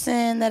last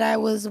person that I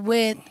was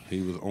with, He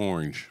was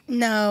orange.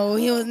 no,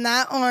 he was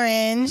not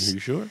orange. You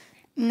sure?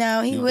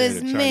 No, he You was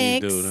dated a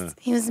Chinese mixed. dude, huh?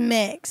 He was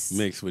mixed.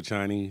 Mixed with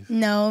Chinese.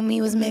 No, he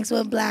was mixed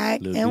with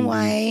black Little and dude.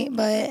 white,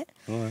 but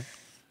All right.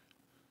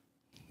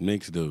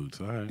 Mixed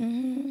dudes. All right.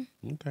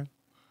 Mm-hmm. Okay.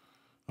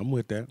 I'm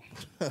with that.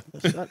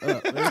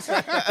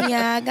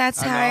 yeah, I got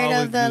tired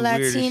always of the do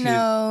weird as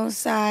Latino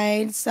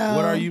side. So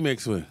What are you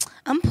mixed with?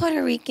 I'm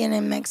Puerto Rican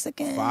and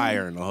Mexican.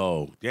 Fire in the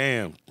hole.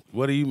 Damn.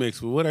 What are you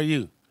mixed with? What are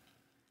you?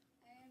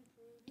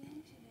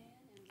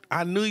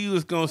 I knew you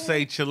was going to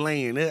say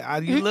Chilean.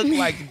 You look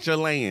like a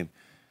Chilean.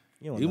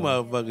 You don't You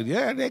know. motherfuckers,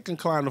 yeah, they can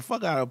climb the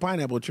fuck out of a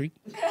pineapple tree.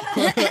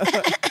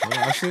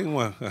 I seen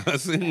one. I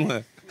seen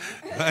one.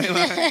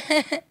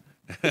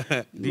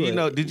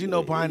 Did you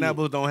know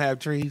pineapples don't have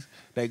trees?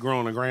 They grow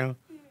on the ground.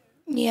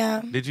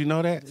 Yeah. Did you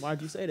know that?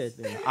 Why'd you say that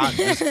then?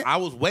 I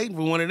was waiting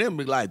for one of them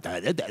to be like, da,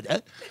 da, da, da.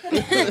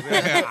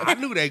 I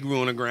knew they grew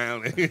on the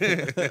ground.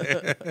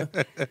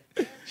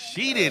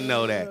 She didn't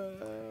know that.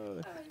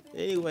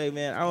 Anyway,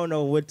 man, I don't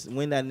know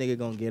when that nigga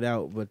gonna get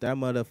out, but that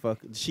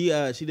motherfucker,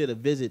 she did a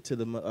visit to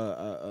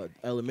the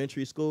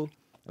elementary school,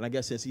 and I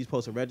guess since he's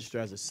supposed to register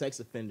as a sex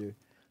offender,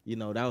 you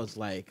know, that was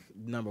like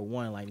number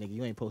one. Like, nigga,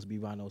 you ain't supposed to be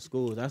around no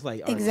schools. That's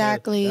like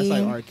Exactly. That's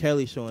like R.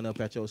 Kelly showing up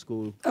at your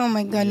school. Oh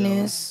my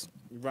goodness.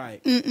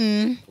 Right.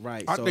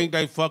 Right. I So think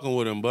they fucking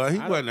with him, but he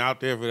wasn't out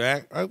there for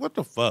that. Like, what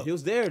the fuck? he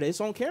was there.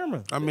 It's on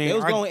camera. I mean, it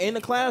was going in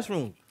the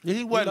classroom.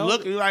 He wasn't know,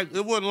 looking like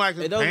it wasn't like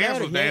his it don't pants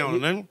matter. was down.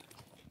 and then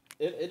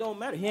It don't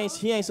matter. He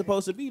ain't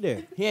supposed to be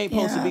there. He ain't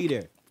supposed to Yeah. be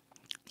there.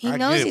 He I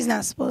knows get it. he's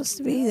not supposed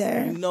to be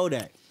there. You know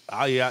that.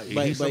 Oh yeah, But, he's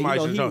but you somebody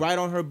know, should he talk. right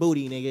on her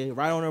booty, nigga.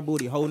 Right on her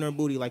booty, holding her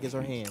booty like it's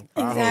her hand.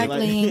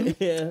 Exactly. Like,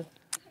 yeah.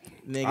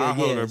 Nigga, I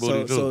hold yeah. her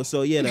booty, too.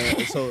 So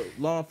yeah, so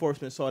law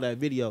enforcement saw that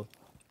video.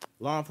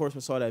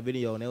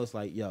 And they was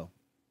like, yo,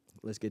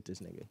 let's get this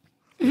nigga.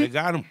 They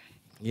got him.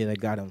 Yeah, they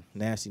got him.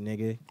 Nasty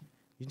nigga.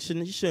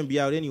 You shouldn't be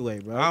out anyway,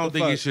 bro. I don't What the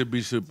think he fuck? should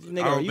be.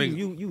 Nigga, I don't think.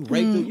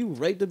 you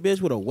raped the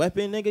bitch with a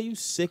weapon, nigga. You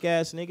sick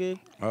ass nigga.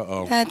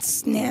 Uh-oh.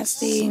 That's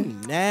nasty.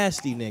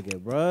 Nasty nigga,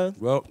 bro.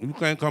 Well, you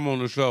can't come on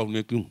the show,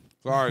 Nikki.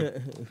 Sorry.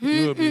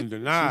 You have been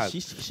denied.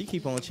 She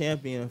keep on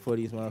championing for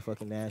these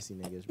motherfucking nasty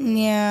niggas, bro.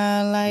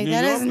 Yeah, like New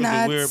that York is is a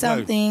not weird place.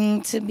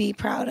 something to be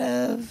proud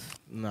of.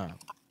 Nah.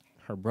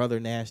 Her brother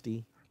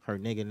nasty. Her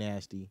nigga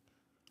nasty.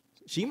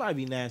 She might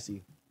be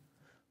nasty.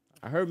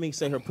 I heard Meek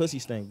say her pussy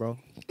stink, bro.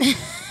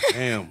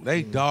 Damn,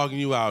 they dogging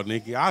you out,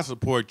 Nikki. I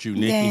support you,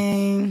 Nikki.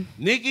 Dang.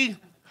 Nikki,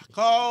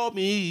 call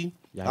me.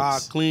 Yikes. I'll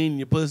clean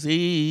your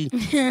pussy. You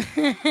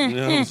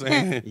know what I'm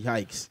saying?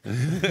 Yikes.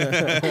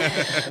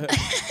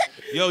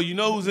 Yo, you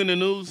know who's in the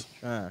news?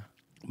 Uh,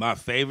 My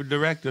favorite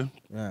director.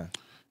 uh.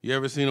 You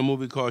ever seen a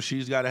movie called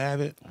She's Gotta Have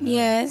It?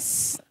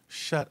 Yes.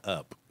 Shut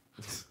up.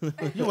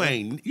 You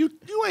ain't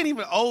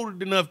even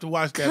old enough to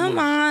watch that Come movie.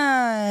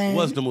 on.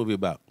 What's the movie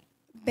about?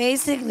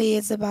 Basically,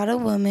 it's about a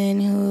woman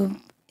who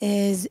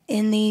is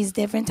in these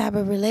different type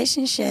of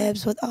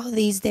relationships with all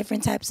these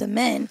different types of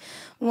men.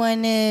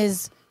 One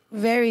is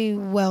very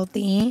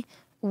wealthy.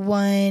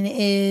 One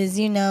is,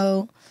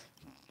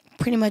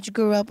 pretty much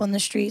grew up on the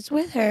streets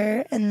with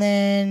her. And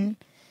then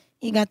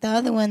you got the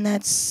other one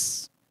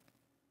that's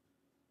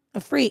a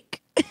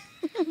freak.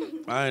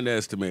 I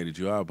underestimated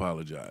you. I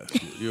apologize.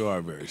 You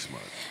are very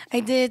smart.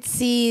 I did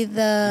see You know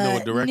the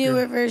what director?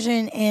 newer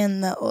version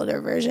and the older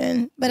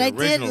version, but The I did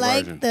original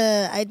like version.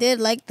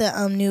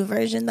 the new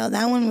version though.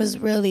 That one was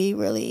really,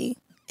 really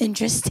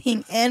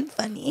interesting and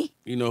funny.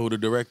 You know who the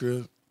director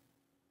is?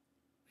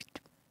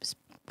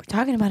 We're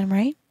talking about him,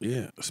 right?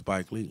 Yeah,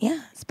 Spike Lee.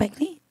 Yeah, Spike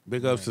Lee.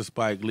 Big ups to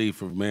Spike Lee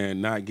for,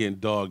 not getting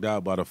dogged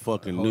out by the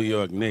fucking New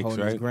York Knicks,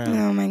 Holding his right? ground.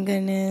 Oh my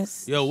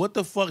goodness. Yo, what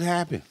the fuck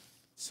happened?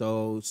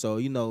 So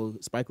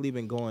Spike Lee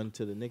been going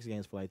to the Knicks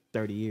games for like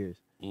 30 years,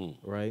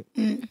 right?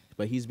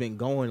 But he's been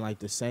going like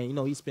the same.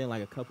 He spent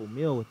like a couple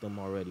mil with them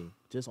already,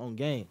 just on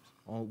games,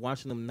 on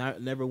watching them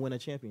never win a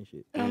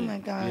championship. Oh my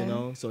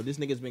god. So this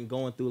nigga's been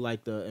going through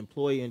like the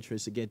employee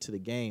interest to get to the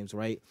games,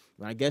 right?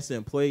 And I guess the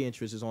employee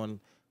interest is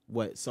on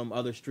some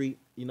other street.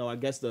 I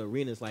guess the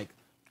arena is like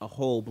a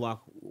whole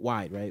block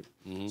wide, right?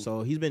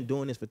 So he's been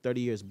doing this for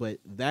 30 years. But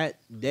that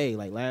day,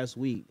 like last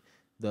week,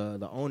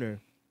 the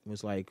owner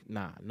was like,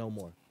 nah, no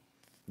more.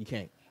 You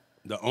can't.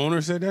 The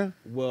owner said that?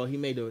 Well, he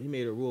made a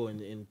rule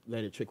and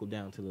let it trickle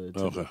down to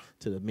Okay.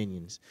 the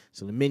minions.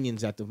 So the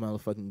minions at the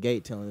motherfucking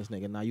gate telling this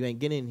nigga, nah, you ain't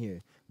getting in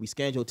here. we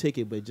scanned your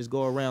ticket, but just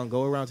go around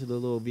to the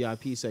little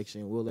VIP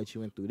section. We'll let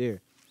you in through there.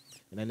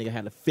 And that nigga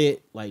had a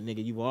fit, like,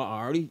 nigga, you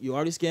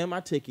already scanned my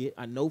ticket.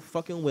 I know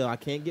fucking well I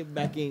can't get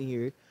back in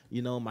here.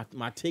 You know,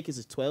 my tickets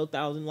is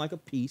 $12,000 like a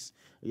piece.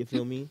 You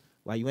feel me?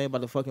 Like, you ain't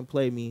about to fucking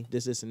play me,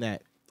 this and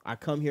that. I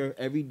come here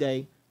every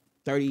day,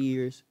 30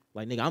 years.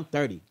 Like, nigga, I'm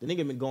 30. The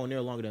nigga been going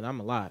there longer than I'm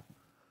alive.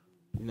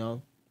 You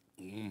know?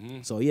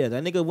 Mm-hmm. So, yeah,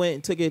 that nigga went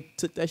and took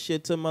that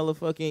shit to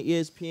motherfucking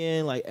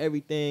ESPN, like,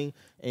 everything.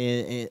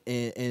 And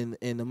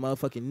the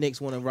motherfucking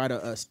Knicks want to write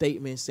a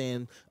statement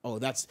saying, oh,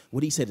 that's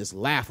what he said is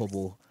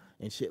laughable.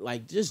 And shit,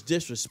 like, just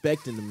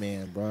disrespecting the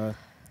man, bro.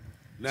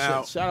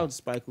 Now, shout out to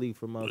Spike Lee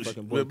for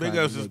motherfucking boycotting. Big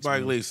ups to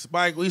Spike Lee.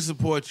 Spike, we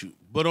support you.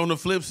 But on the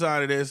flip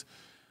side of this,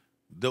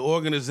 the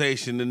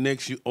organization, the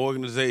Knicks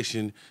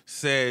organization,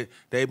 said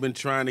they've been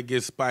trying to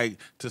get Spike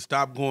to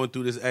stop going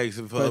through this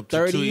exit for up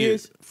to 2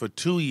 years. For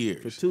 2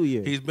 years. For 2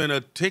 years. He's been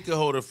a ticket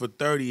holder for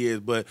 30 years,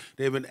 but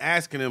they've been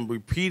asking him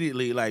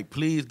repeatedly, like,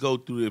 please go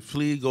through this.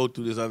 Please go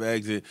through this other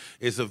exit.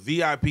 It's a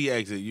VIP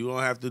exit. You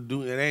don't have to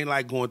do it. Ain't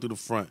like going through the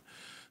front.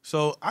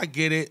 So I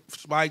get it.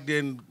 Spike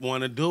didn't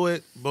want to do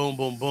it. Boom,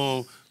 boom,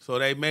 boom. So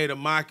they made a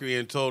mockery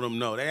and told him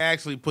no. They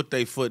actually put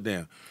their foot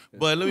down.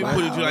 But let me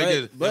put it to you like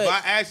this. If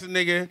I ask a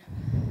nigga,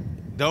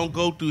 don't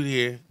go through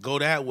here, go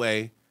that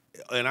way,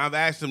 and I've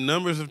asked him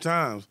numbers of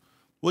times,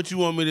 what you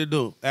want me to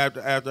do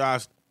after I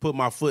put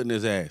my foot in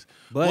his ass?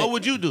 What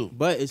would you do?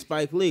 But it's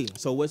Spike Lee.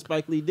 So what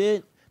Spike Lee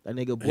did, that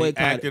nigga boycotted.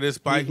 He acted as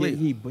Spike Lee.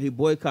 He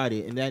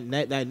boycotted. And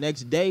that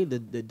next day, the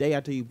day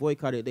after he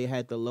boycotted, they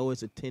had the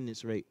lowest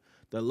attendance rate.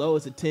 The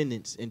lowest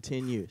attendance in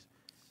 10 years.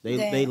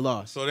 They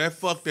lost. So that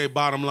fucked their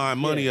bottom line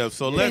money up.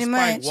 So let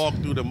Spike walk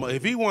through the money.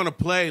 If he want to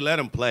play, let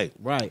him play.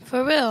 Right.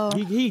 For real.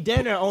 He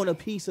damn near own a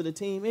piece of the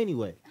team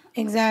anyway.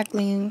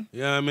 Exactly. You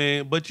know what I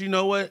mean? But you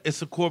know what?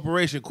 It's a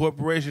corporation.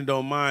 Corporation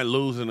don't mind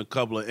losing a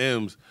couple of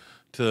M's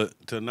to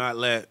not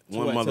let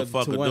one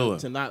motherfucker do it.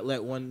 To not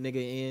let one nigga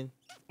in.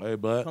 Hey,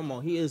 bud. Come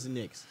on. He is the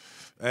Knicks.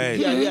 Hey.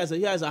 He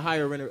has a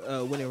higher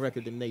winning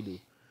record than they do.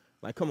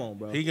 Like, come on,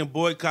 bro. He can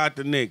boycott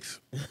the Knicks,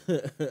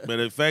 but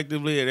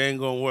effectively, it ain't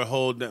gonna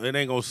it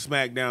ain't gonna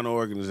smack down the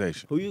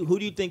organization. Who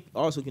do you think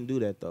also can do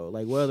that though?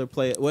 Like, what other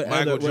player?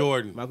 Michael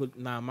Jordan.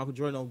 Michael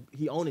Jordan.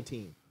 He own a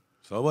team.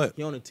 So what?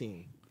 He own a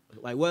team.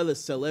 Like, what other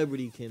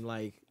celebrity can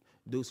like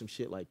do some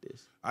shit like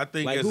this? I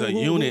think like, as a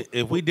unit,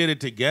 if we did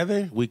it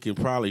together, we can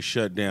probably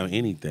shut down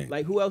anything.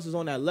 Like, who else is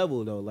on that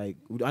level though? Like,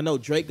 I know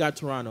Drake got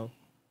Toronto.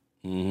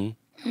 40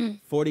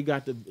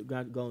 got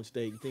Golden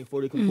State. You think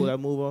 40 can pull that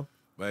move off?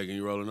 Hey, can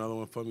you roll another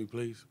one for me,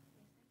 please?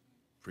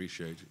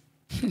 Appreciate you.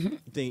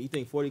 You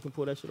think 40 can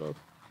pull that shit off?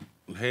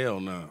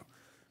 Hell no.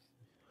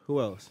 Who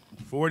else?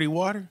 40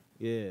 water?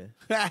 Yeah.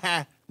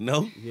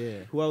 No.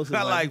 Yeah. Who else?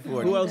 I like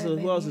 40. Who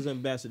else is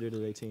ambassador to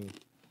their team?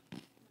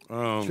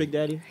 Trick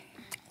Daddy.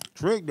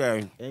 Trick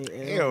Daddy.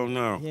 Hell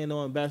no. He ain't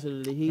no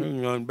ambassador to the Heat. He ain't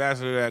no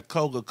ambassador to that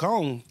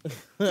Coca-Cola.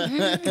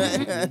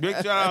 Big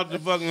shout out to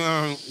fucking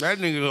that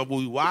nigga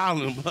be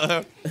wildin',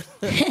 bud.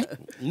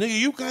 Nigga,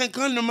 you can't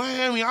come to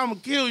Miami. I'ma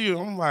kill you.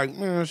 I'm like,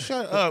 man,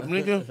 shut up,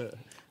 nigga.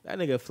 That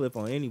nigga flip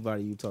on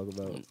anybody you talk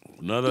about.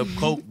 Another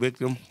coke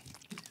victim.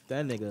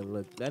 That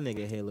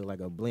nigga head look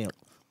like a blimp.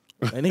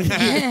 That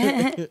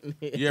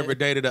nigga. You ever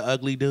dated an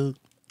ugly dude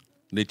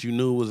that you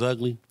knew was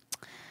ugly?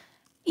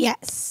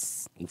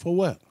 Yes. For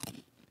what?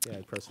 Yeah,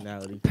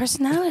 personality.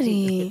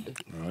 Personality.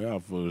 Oh,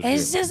 y'all full of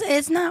It's shit. just,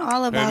 it's not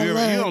all about You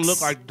looks. don't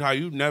look like the type.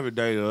 You never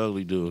dated an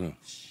ugly dude,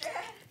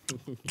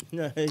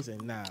 huh? He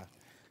said, nah.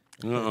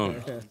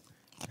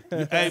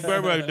 Hey,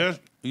 Burberry, that's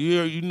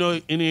you know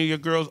any of your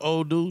girls'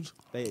 old dudes?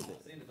 They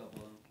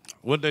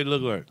What they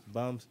look like?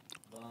 bums.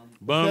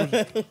 Bums?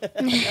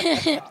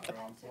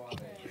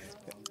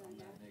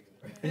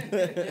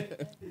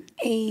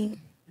 Hey.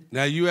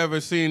 Now, you ever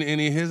seen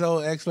any of his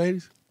old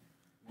ex-ladies?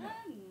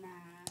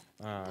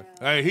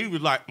 Hey, he was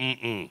like,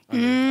 I'm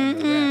over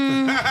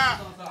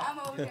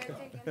there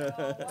thinking,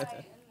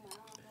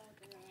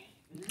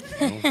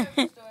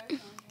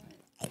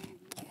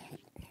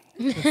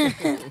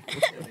 oh,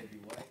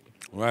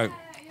 right.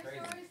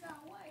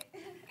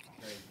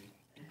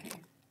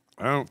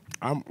 I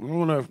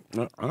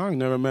ain't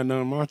never met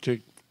none of my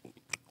chick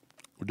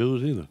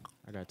dudes either.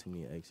 I got too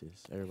many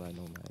exes. Everybody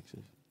know my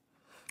exes.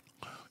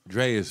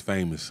 Dre is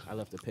famous. I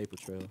left a paper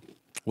trail.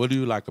 What do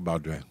you like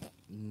about Dre?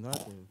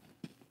 Nothing.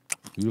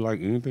 You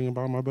like anything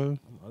about my brother?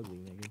 I'm ugly,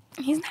 nigga.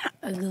 He's not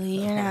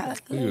ugly. You're not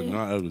He ugly. is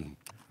not ugly.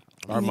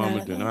 Our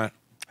mama did not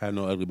have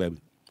no ugly baby.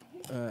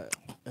 None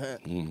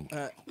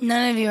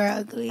of you are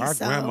ugly. Our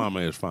so.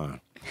 grandmama is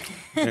fine.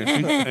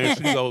 And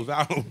she goes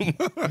out. You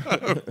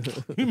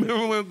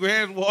remember when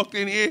Gran walked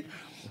in here?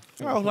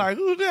 I was like,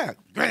 who's that?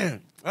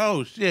 Gran.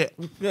 Oh, shit.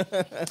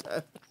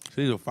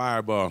 She's a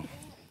fireball.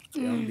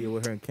 Yeah, I'm gonna be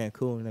with her in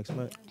Cancun next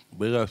month.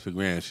 Big ups to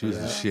Gran. She's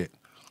the shit.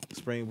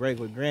 Spring break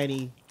with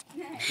Granny.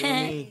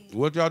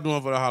 What y'all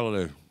doing for the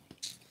holiday?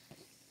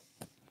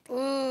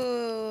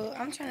 Ooh,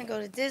 I'm trying to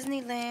go to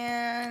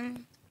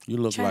Disneyland. You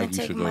look Trying like to you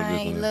take should go to my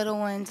Disneyland. little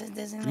one to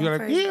Disneyland You got a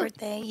for his kid?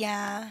 birthday.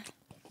 Yeah.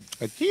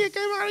 A kid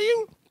came out of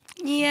you?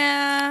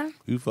 Yeah.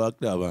 You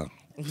fucked up, huh?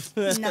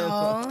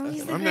 No,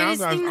 he's the I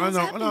greatest thing that's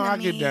happened to I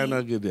me. get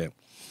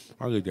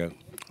that.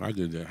 I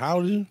get that. How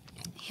old are you?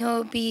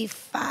 He'll be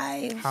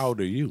 5. How old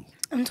are you?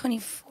 I'm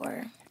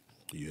 24.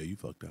 Yeah, you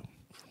fucked up.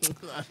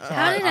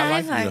 How did I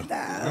like fuck you.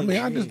 that? I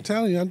mean, I'm just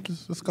telling you.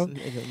 Let's go.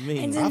 Nigga, I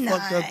mean. did I not.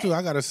 fucked up too.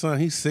 I got a son.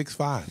 He's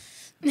 6'5".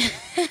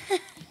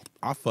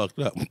 I fucked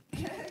up.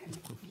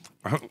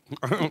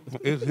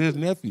 It's his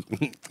nephew.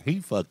 He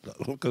fucked up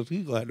because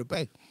he gonna have to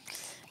pay.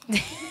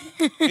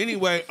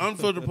 Anyway,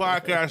 Unfiltered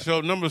Podcast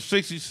Show number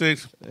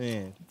 66.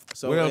 Man.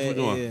 So, What else we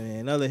doing? Yeah, man.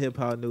 Another hip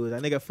hop news.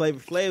 That nigga Flava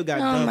Flav got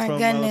Oh, dumped my from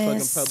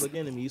goodness. motherfucking Public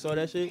Enemy. You saw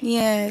that shit?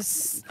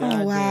 Yes.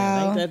 Goddamn. Oh,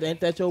 wow. Ain't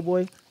that your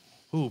boy?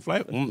 Who?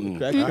 Flavor?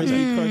 That crispy,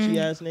 crunchy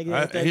ass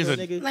nigga. Ain't that he's your a-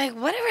 nigga? Like,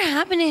 whatever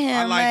happened to him?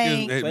 I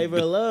like this. Flavor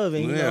of Love,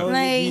 and you Yeah. know,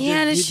 Like, he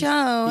had a just- show,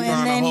 trying and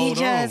to then he hold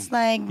just, on.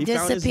 like, he found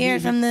his-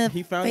 disappeared from the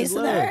he found face his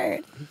of the love.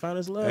 earth. He found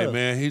his love. Hey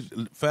man, he's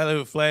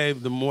Flavor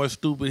Flav. The more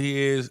stupid he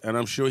is, and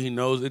I'm sure he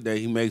knows it, that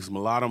he makes him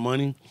a lot of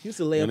money. He used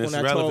to lay up And on it's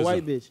that tall relevant.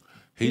 white bitch.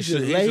 He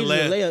should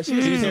lay up. She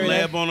used to carry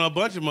lab that. on a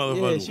bunch of Yeah,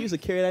 motherfuckers. she used to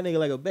carry that nigga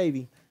like a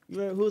baby. You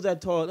remember who's that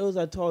tall? It was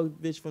that tall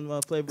bitch from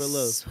Flavor of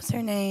Love. What's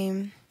her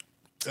name?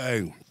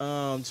 Hey,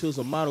 She was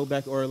a model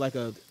back, or like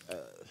a.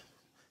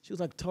 She was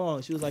like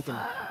tall. She was like in.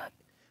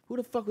 Who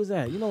the fuck was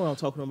that? You know what I'm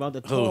talking about?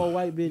 The tall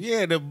white bitch.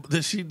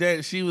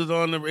 yeah, she was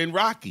on in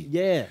Rocky.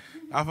 Yeah.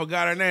 I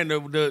forgot her name.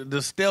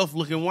 The stealth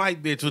looking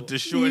white bitch with the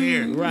short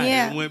hair. Right.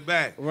 Yeah. And went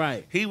back.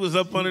 Right. He was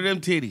up under them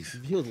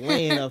titties. He was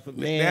laying up.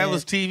 Man, That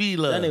was TV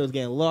love. That nigga was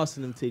getting lost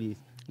in them titties.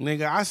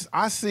 Nigga,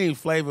 I seen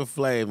Flavor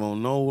Flav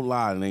on no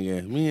lie,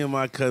 nigga. Me and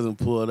my cousin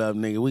pulled up,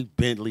 nigga. We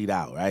Bentley'd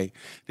out, right?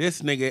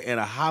 This nigga in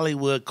a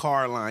Hollywood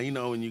car line. You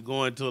know, when you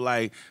go into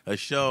like a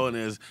show and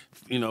there's,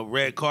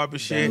 red carpet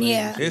shit.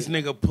 Yeah. This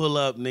nigga pull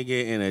up,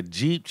 nigga, in a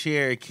Jeep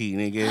Cherokee,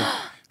 nigga.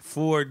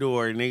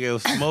 4-door, nigga.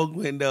 Smoke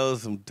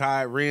windows, some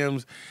tied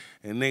rims.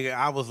 And nigga,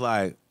 I was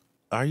like,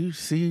 are you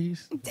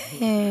serious?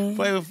 Dang.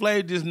 Flavor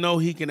Flav just know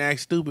he can act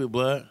stupid,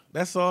 blood.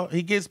 That's all.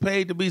 He gets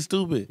paid to be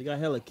stupid. He got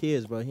hella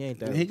kids, bro. He ain't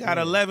that. He got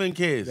 11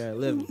 kids. He got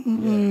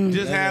 11.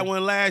 Just had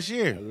one last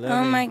year. 11.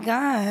 Oh, my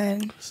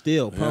God.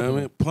 Still You know what I pumping.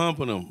 mean?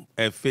 Pumping them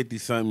at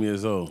 50-something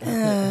years old.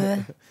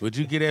 Would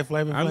you get that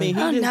Flavor Flav? I mean,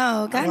 he Oh, just,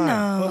 no. God, Why?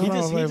 no. he What's just,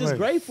 wrong he with just Flavor?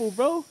 grateful,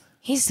 bro.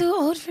 He's too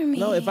old for me.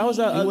 No, if I was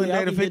that ugly, wouldn't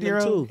I'd date be a hitting him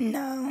 50-year-old? too.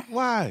 No.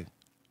 Why?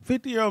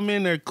 50-year-old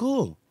men, they're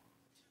cool.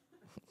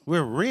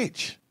 We're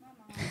rich.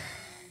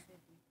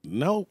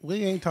 No,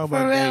 we ain't talking For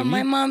about real. that.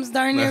 My mom's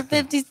darn near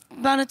 50,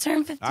 about to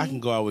turn 50. I can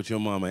go out with your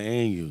mama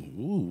and you.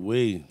 Ooh,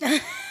 wait.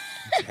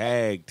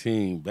 Tag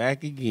team.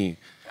 Back again.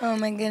 Oh,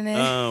 my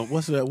goodness.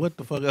 What's that? What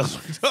the fuck else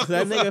we talking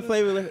That about? nigga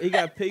Flavor,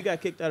 he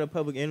got kicked out of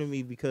Public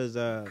Enemy because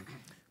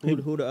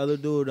who the other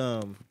dude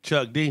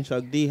Chuck D.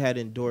 Chuck D had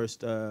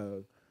endorsed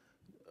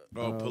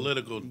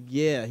Political.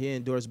 he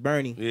endorsed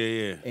Bernie.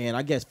 Yeah. And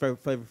I guess Flavor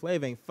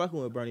Flav ain't fucking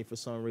with Bernie for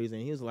some reason.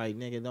 He was like,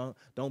 nigga,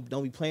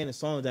 don't be playing the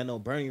songs at no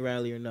Bernie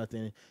rally or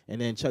nothing.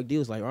 And then Chuck D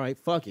was like, all right,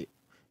 fuck it.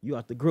 You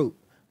out the group.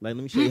 Like,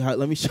 let me show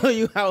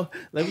you how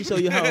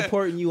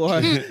important you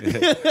are.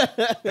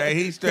 Hey,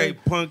 he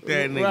straight punked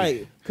that nigga.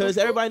 Right. Because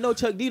everybody know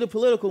Chuck D the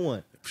political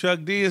one.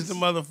 Chuck D is the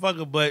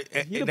motherfucker, but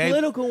He the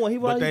political one. He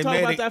but they talking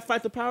made about it- that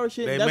fight the power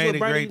shit. they That's made what a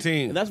Bernie, great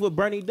team. And that's what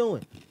Bernie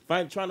doing.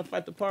 Trying to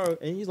fight the power.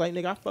 And he's like,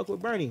 nigga, I fuck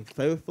with Bernie.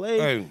 Flavor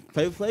Hey.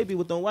 Flav be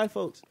with them white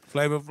folks.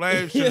 Flavor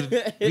Flav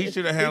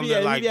should have handled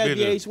it like he be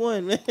business. at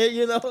VH1, man,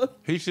 you know?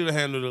 He should have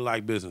handled it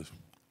like business.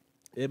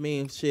 I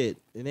mean, shit.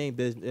 It ain't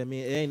business. I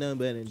mean, it ain't nothing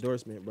but an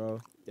endorsement, bro.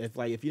 If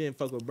you didn't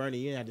fuck with Bernie,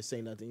 you didn't have to say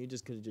nothing. You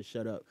just could have just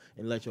shut up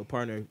and let your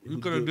partner. You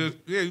could have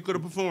you could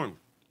have performed.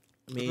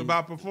 I mean, It's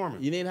about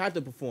performing. you didn't have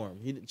to perform.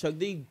 Chuck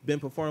D been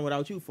performing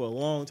without you for a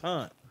long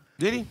time.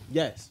 Did he?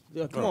 Yes.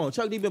 Yeah, come on,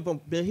 Chuck D been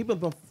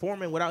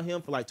performing without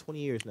him for like 20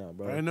 years now,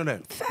 bro. I didn't know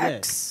that.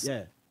 Facts.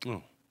 Yeah. Oh. I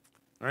didn't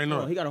Come know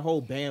on, he that. got a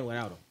whole band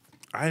without him.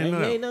 I didn't He know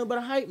ain't that. nothing but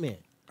a hype man.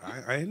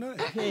 I didn't know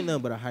that. He ain't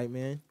nothing but a hype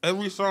man.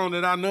 Every song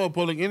that I know of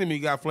Public Enemy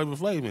got Flavor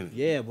Flav in it.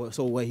 Yeah, but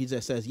so what? He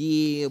just says,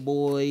 "Yeah,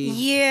 boy."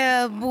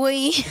 Yeah,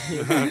 boy.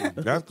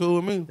 That's cool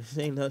with me. This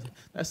ain't nothing.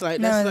 That's like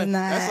No, that's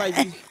it's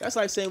like not. that's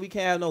like saying we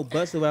can't have no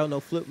bust without no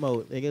flip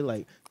mode. Nigga,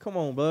 like, come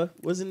on, bro.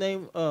 What's his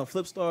name?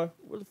 Flip Star.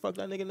 What the fuck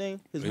that nigga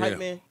name? His hype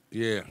man.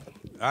 Yeah.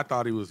 I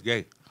thought he was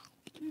gay.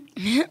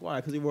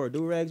 Why? Because he wore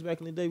do rags back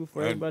in the day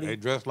before everybody. They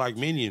dressed like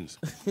minions.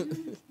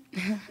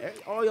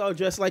 All y'all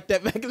dressed like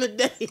that back in the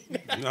day.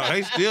 No,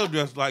 they still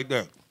dressed like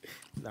that.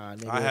 Nah,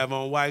 nigga. I have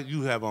on white,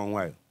 you have on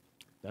white.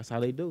 That's how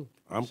they do.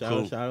 I'm shout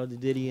cool. Shout out to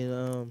Diddy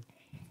and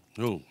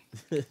Who?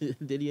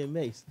 Diddy and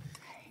Mace.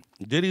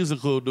 Diddy's a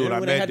cool dude. Remember I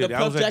when they met had the Diddy. I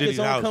puff was at jackets Diddy's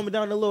on house. coming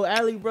down the little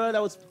alley, bro?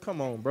 That was,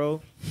 come on,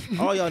 bro.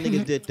 All y'all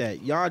niggas did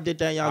that. Y'all did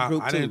that in y'all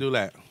group I too. didn't do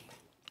that.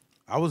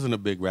 I was in a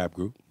big rap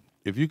group.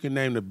 If you can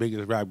name the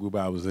biggest rap group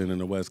I was in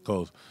the West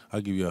Coast,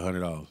 I'll give you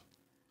 $100.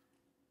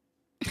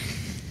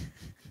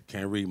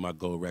 Can't read my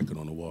gold record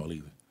on the wall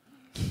either.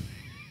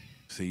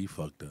 See, you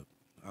fucked up.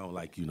 I don't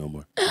like you no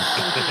more.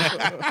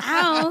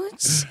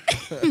 Ouch.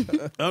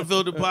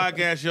 Unfiltered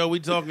Podcast Show. We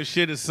talking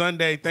shit. It's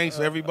Sunday. Thanks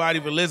for everybody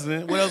for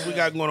listening. What else we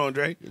got going on,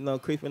 Dre? You know,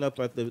 creeping up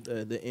at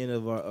the end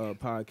of our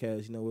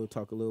podcast, you know, we'll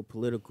talk a little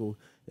political.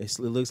 It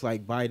looks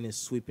like Biden is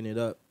sweeping it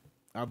up.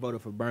 I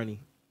voted for Bernie.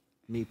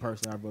 Me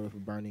personally, I voted for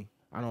Bernie.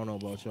 I don't know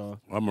about y'all.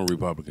 I'm a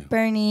Republican.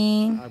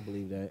 Bernie. I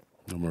believe that.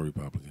 I'm a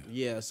Republican.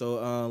 Yeah,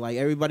 so like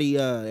everybody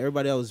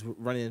else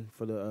running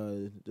for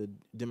the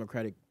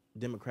Democratic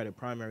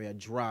primary had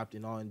dropped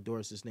and all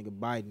endorsed this nigga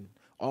Biden,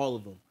 all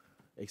of them,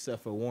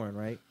 except for Warren,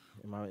 right?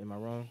 Am I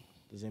wrong?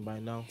 Does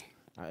anybody know?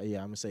 Yeah,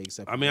 I'm gonna say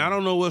except. I mean, I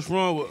don't know what's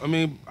wrong with. I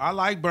mean, I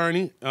like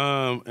Bernie,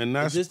 and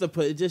that's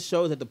it just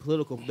shows that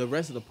the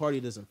rest of the party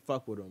doesn't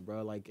fuck with him,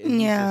 bro. Like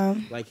Yeah.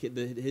 just, like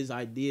his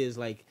ideas,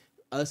 like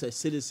us as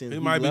citizens, he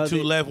we might be love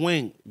too it. left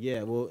wing.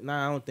 Yeah, well,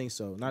 nah, I don't think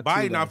so. Not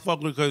Biden too not left.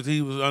 fucking because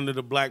he was under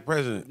the black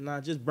president.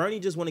 Nah, just Bernie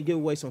just want to give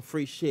away some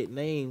free shit, and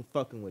they ain't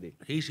fucking with it.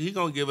 He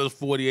gonna give us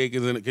 40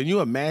 acres in it. Can you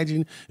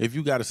imagine if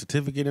you got a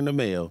certificate in the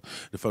mail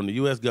from the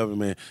U.S.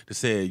 government that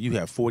said you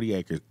have 40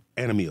 acres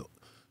and a mill?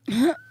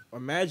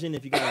 Imagine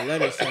if you got a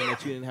letter saying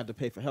that you didn't have to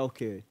pay for health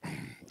care,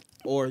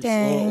 or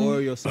Dang.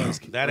 your son's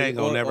That ain't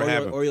gonna never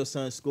happen. or your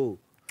son's school.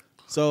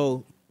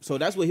 So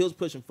that's what he was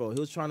pushing for. He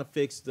was trying to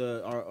fix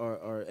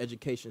our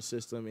education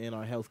system and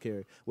our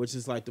healthcare, which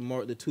is like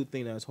the two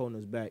things that's holding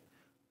us back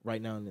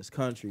right now in this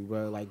country.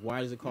 Bro, like,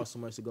 why does it cost so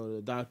much to go to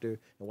the doctor,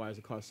 and why does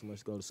it cost so much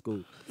to go to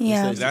school?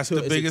 Yeah. It's That's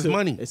the biggest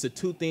money. It's the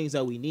two things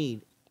that we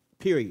need.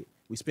 Period.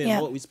 We spend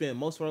Yeah. we spend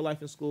most of our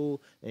life in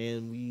school,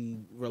 and we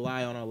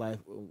rely on our life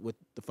with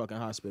the fucking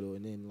hospital,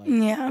 and then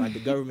like the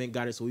government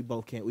got it, so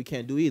we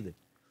can't do either.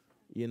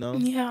 You know?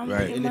 Yeah, Right.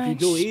 pretty And much. if you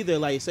do either,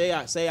 like say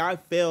I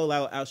fail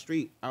out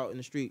in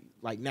the street,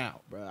 like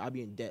now, bro, I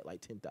be in debt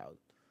like 10,000.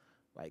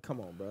 Like, come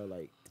on, bro.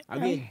 Like, I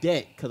be in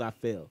debt because I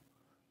fail.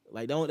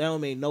 Like, that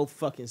don't make no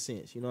fucking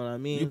sense. You know what I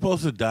mean? You're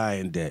supposed to die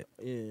in debt.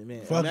 Yeah,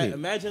 man. Fuck it.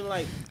 Imagine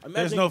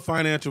There's no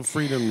financial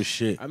freedom to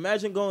shit.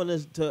 imagine going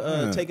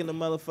to taking the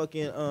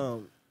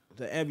motherfucking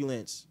the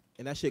ambulance,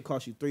 and that shit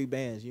cost you $3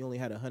 bands. You only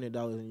had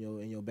 $100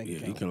 in your bank Yeah,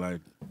 account. you can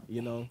like,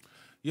 You know?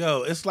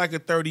 yo, it's like a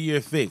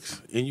 30-year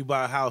fix, and you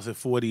buy a house at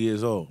 40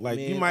 years old. Like,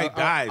 you Man, might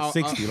die at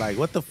 60. Like,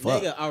 what the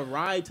fuck? Nigga, a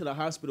ride to the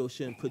hospital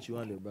shouldn't put you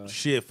under, bro.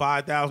 Shit,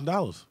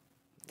 $5,000.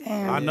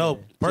 Damn. I know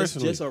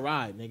personally. Just a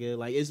ride, nigga.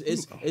 Like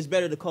it's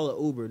better to call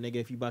an Uber, nigga,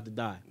 if you about to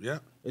die. Yeah.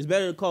 It's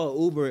better to call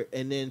an Uber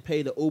and then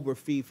pay the Uber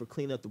fee for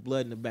cleaning up the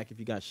blood in the back if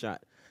you got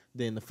shot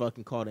than to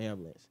fucking call the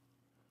ambulance.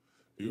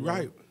 You're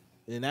right.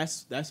 And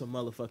that's a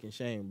motherfucking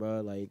shame,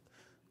 bro. Like,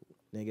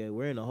 nigga,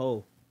 we're in a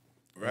hole.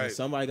 Right. Like,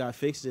 somebody got to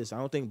fix this. I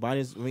don't think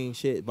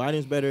Biden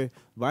is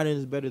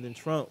better than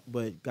Trump,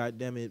 but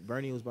goddamn it,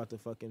 Bernie was about to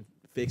fucking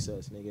fix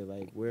us, nigga.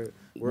 Like we're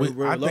I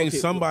think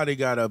located- somebody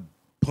got to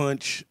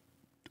punch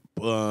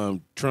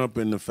Trump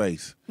in the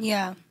face.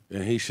 Yeah.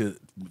 And he should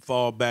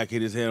fall back,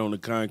 hit his head on the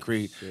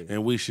concrete,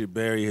 and we should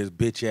bury his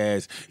bitch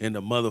ass in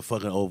the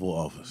motherfucking Oval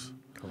Office.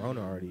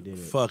 Corona already did it.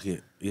 Fuck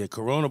it. Yeah,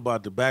 Corona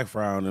about to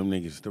backfire on them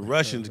niggas. The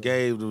Russians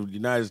gave the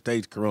United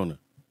States Corona.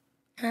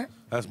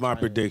 That's my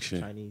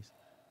prediction. Chinese.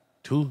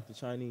 Two The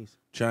Chinese.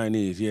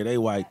 Chinese. Yeah, they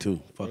white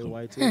too. Fuck They 'em.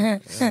 white too. Oh,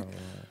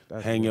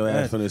 that's Hang your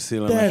ass from the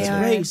ceiling. That's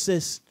Like They are.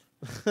 racist.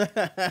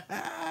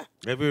 that.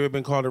 Have you ever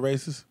been called a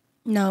racist?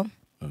 No.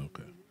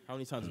 Okay. How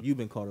many times have you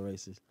been called a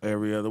racist?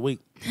 Every other week.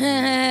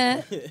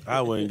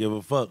 I wouldn't give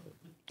a fuck.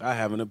 I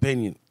have an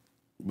opinion.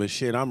 But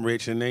shit, I'm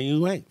rich and then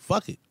you ain't.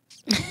 Fuck it.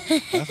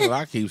 That's what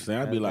I keep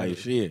saying. I'd be like,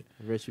 shit.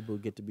 Rich people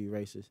get to be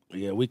racist.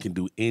 Yeah, we can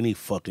do any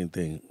fucking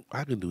thing.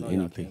 I can do No, y'all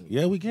anything. can't.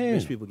 Yeah, we can.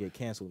 Rich people get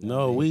canceled.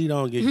 No, we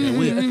don't get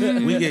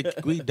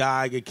we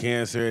die, get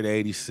cancer at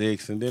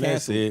 86, and then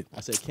canceled. that's it.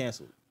 I said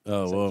canceled.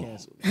 Oh I said well,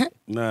 canceled.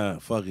 nah,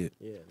 fuck it.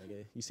 Yeah, nigga.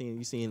 You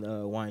seen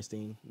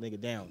Weinstein,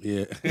 nigga, down.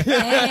 Yeah,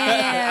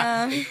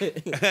 Damn.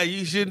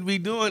 you shouldn't be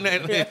doing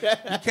that.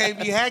 You can't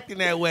be acting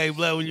that way,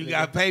 blood, when you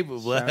got paper,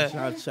 blood.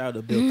 Shout out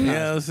to Bill Cosby. You know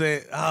what I'm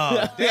saying?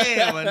 Oh,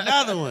 damn,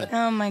 another one.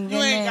 Oh my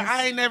goodness.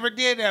 I ain't never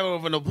did that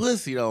over no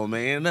pussy though,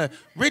 man.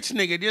 Rich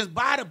nigga just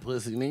buy the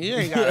pussy,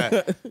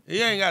 nigga.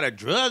 You ain't got a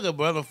drug a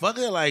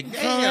brother-fucker. Like,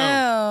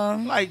 damn.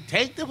 real. Like,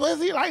 take the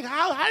pussy. Like,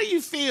 how do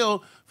you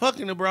feel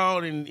fucking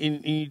abroad and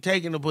you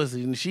taking the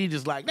pussy and she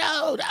just like,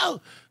 no.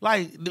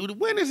 Like,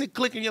 when does it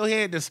click in your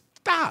head to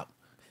stop?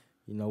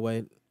 You know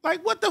what?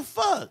 Like, what the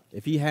fuck?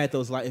 If he had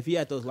those life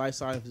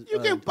size, You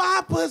can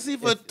buy pussy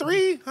for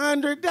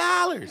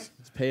 $300.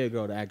 pay a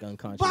girl to act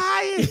unconscious.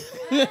 Buy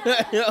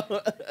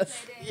it.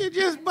 You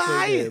just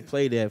buy it.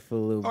 Play that for a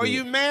little Or bit.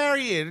 you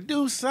marry it.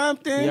 Do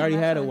something. He already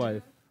had a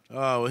wife.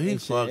 Oh, well, he And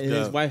shit, fucked and up.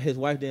 his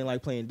wife didn't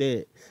like playing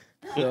dead.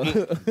 So,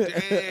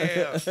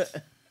 Damn.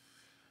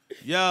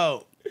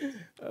 Yo,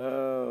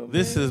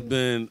 this has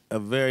been a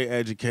very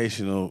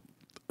educational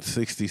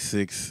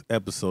 66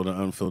 episode of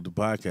Unfiltered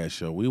Podcast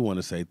Show. We want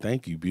to say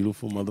thank you,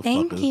 beautiful motherfuckers,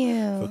 Thank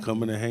you. for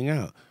coming to hang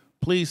out.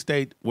 Please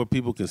state where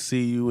people can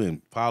see you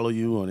and follow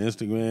you on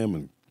Instagram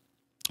and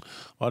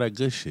all that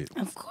good shit.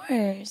 Of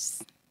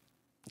course.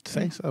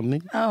 Say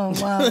something, nigga. Oh,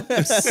 well.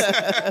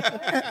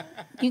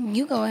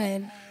 you go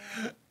ahead.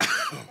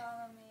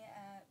 Follow me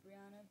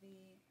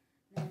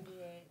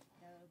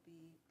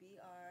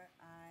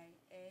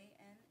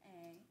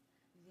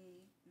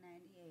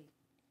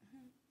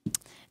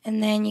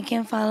And then you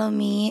can follow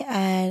me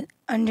at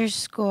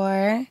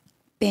 _bam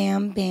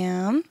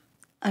bam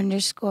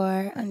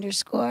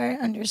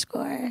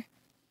 ____.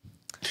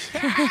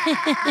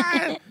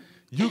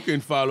 You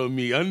can follow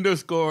me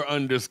 _______.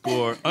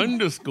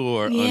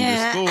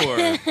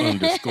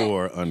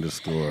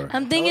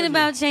 I'm thinking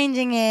about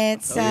changing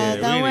it, so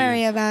don't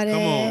worry about it.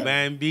 Come on,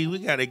 Bambi. We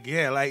gotta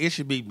get like it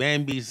should be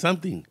Bambi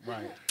something.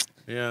 Right.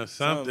 Yeah,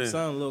 something.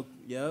 Some look.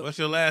 Yep. What's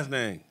your last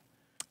name?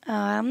 Oh,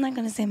 I'm not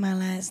gonna say my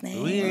last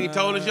name. We ain't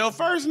told us your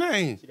first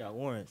name. She got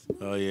warrants.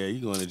 Oh yeah,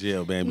 you going to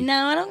jail, Bambi.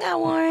 No, I don't got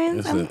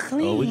warrants. I'm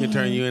clean. Oh, we can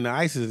turn you into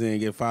ISIS and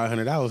get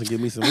 $500 and give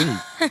me some weed.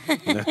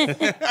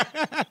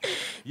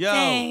 Yo,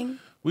 Dang.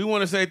 we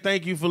want to say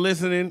thank you for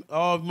listening.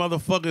 All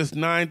motherfuckers,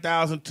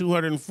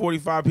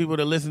 9,245 people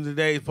that listen to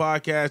today's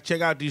podcast. Check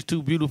out these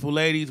two beautiful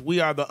ladies. We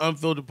are the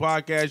Unfiltered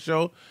Podcast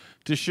Show.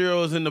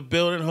 Tashiro's in the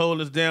building,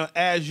 holding us down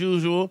as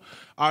usual.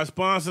 Our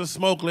sponsor,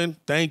 Smokeland.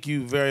 Thank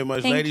you very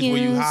much, ladies. Will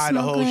you hide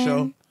the whole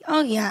show?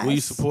 Oh, yes. Will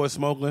you support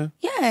Smokeland?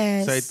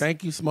 Yes. Say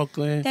thank you,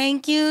 Smokeland.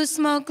 Thank you,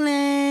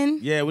 Smokeland.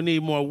 Yeah, we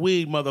need more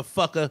weed,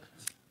 motherfucker.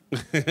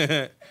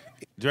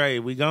 Dre,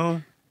 we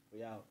gone?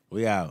 We out.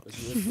 We out.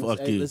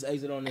 Fuck you. Let's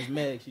exit on this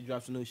Meg. She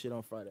drops some new shit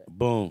on Friday.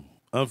 Boom.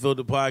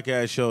 Unfiltered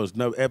Podcast Shows,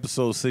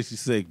 episode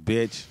 66,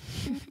 bitch.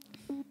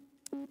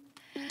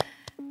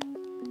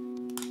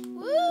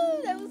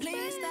 Woo, that was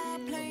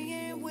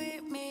fun.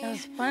 That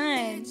was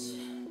fun.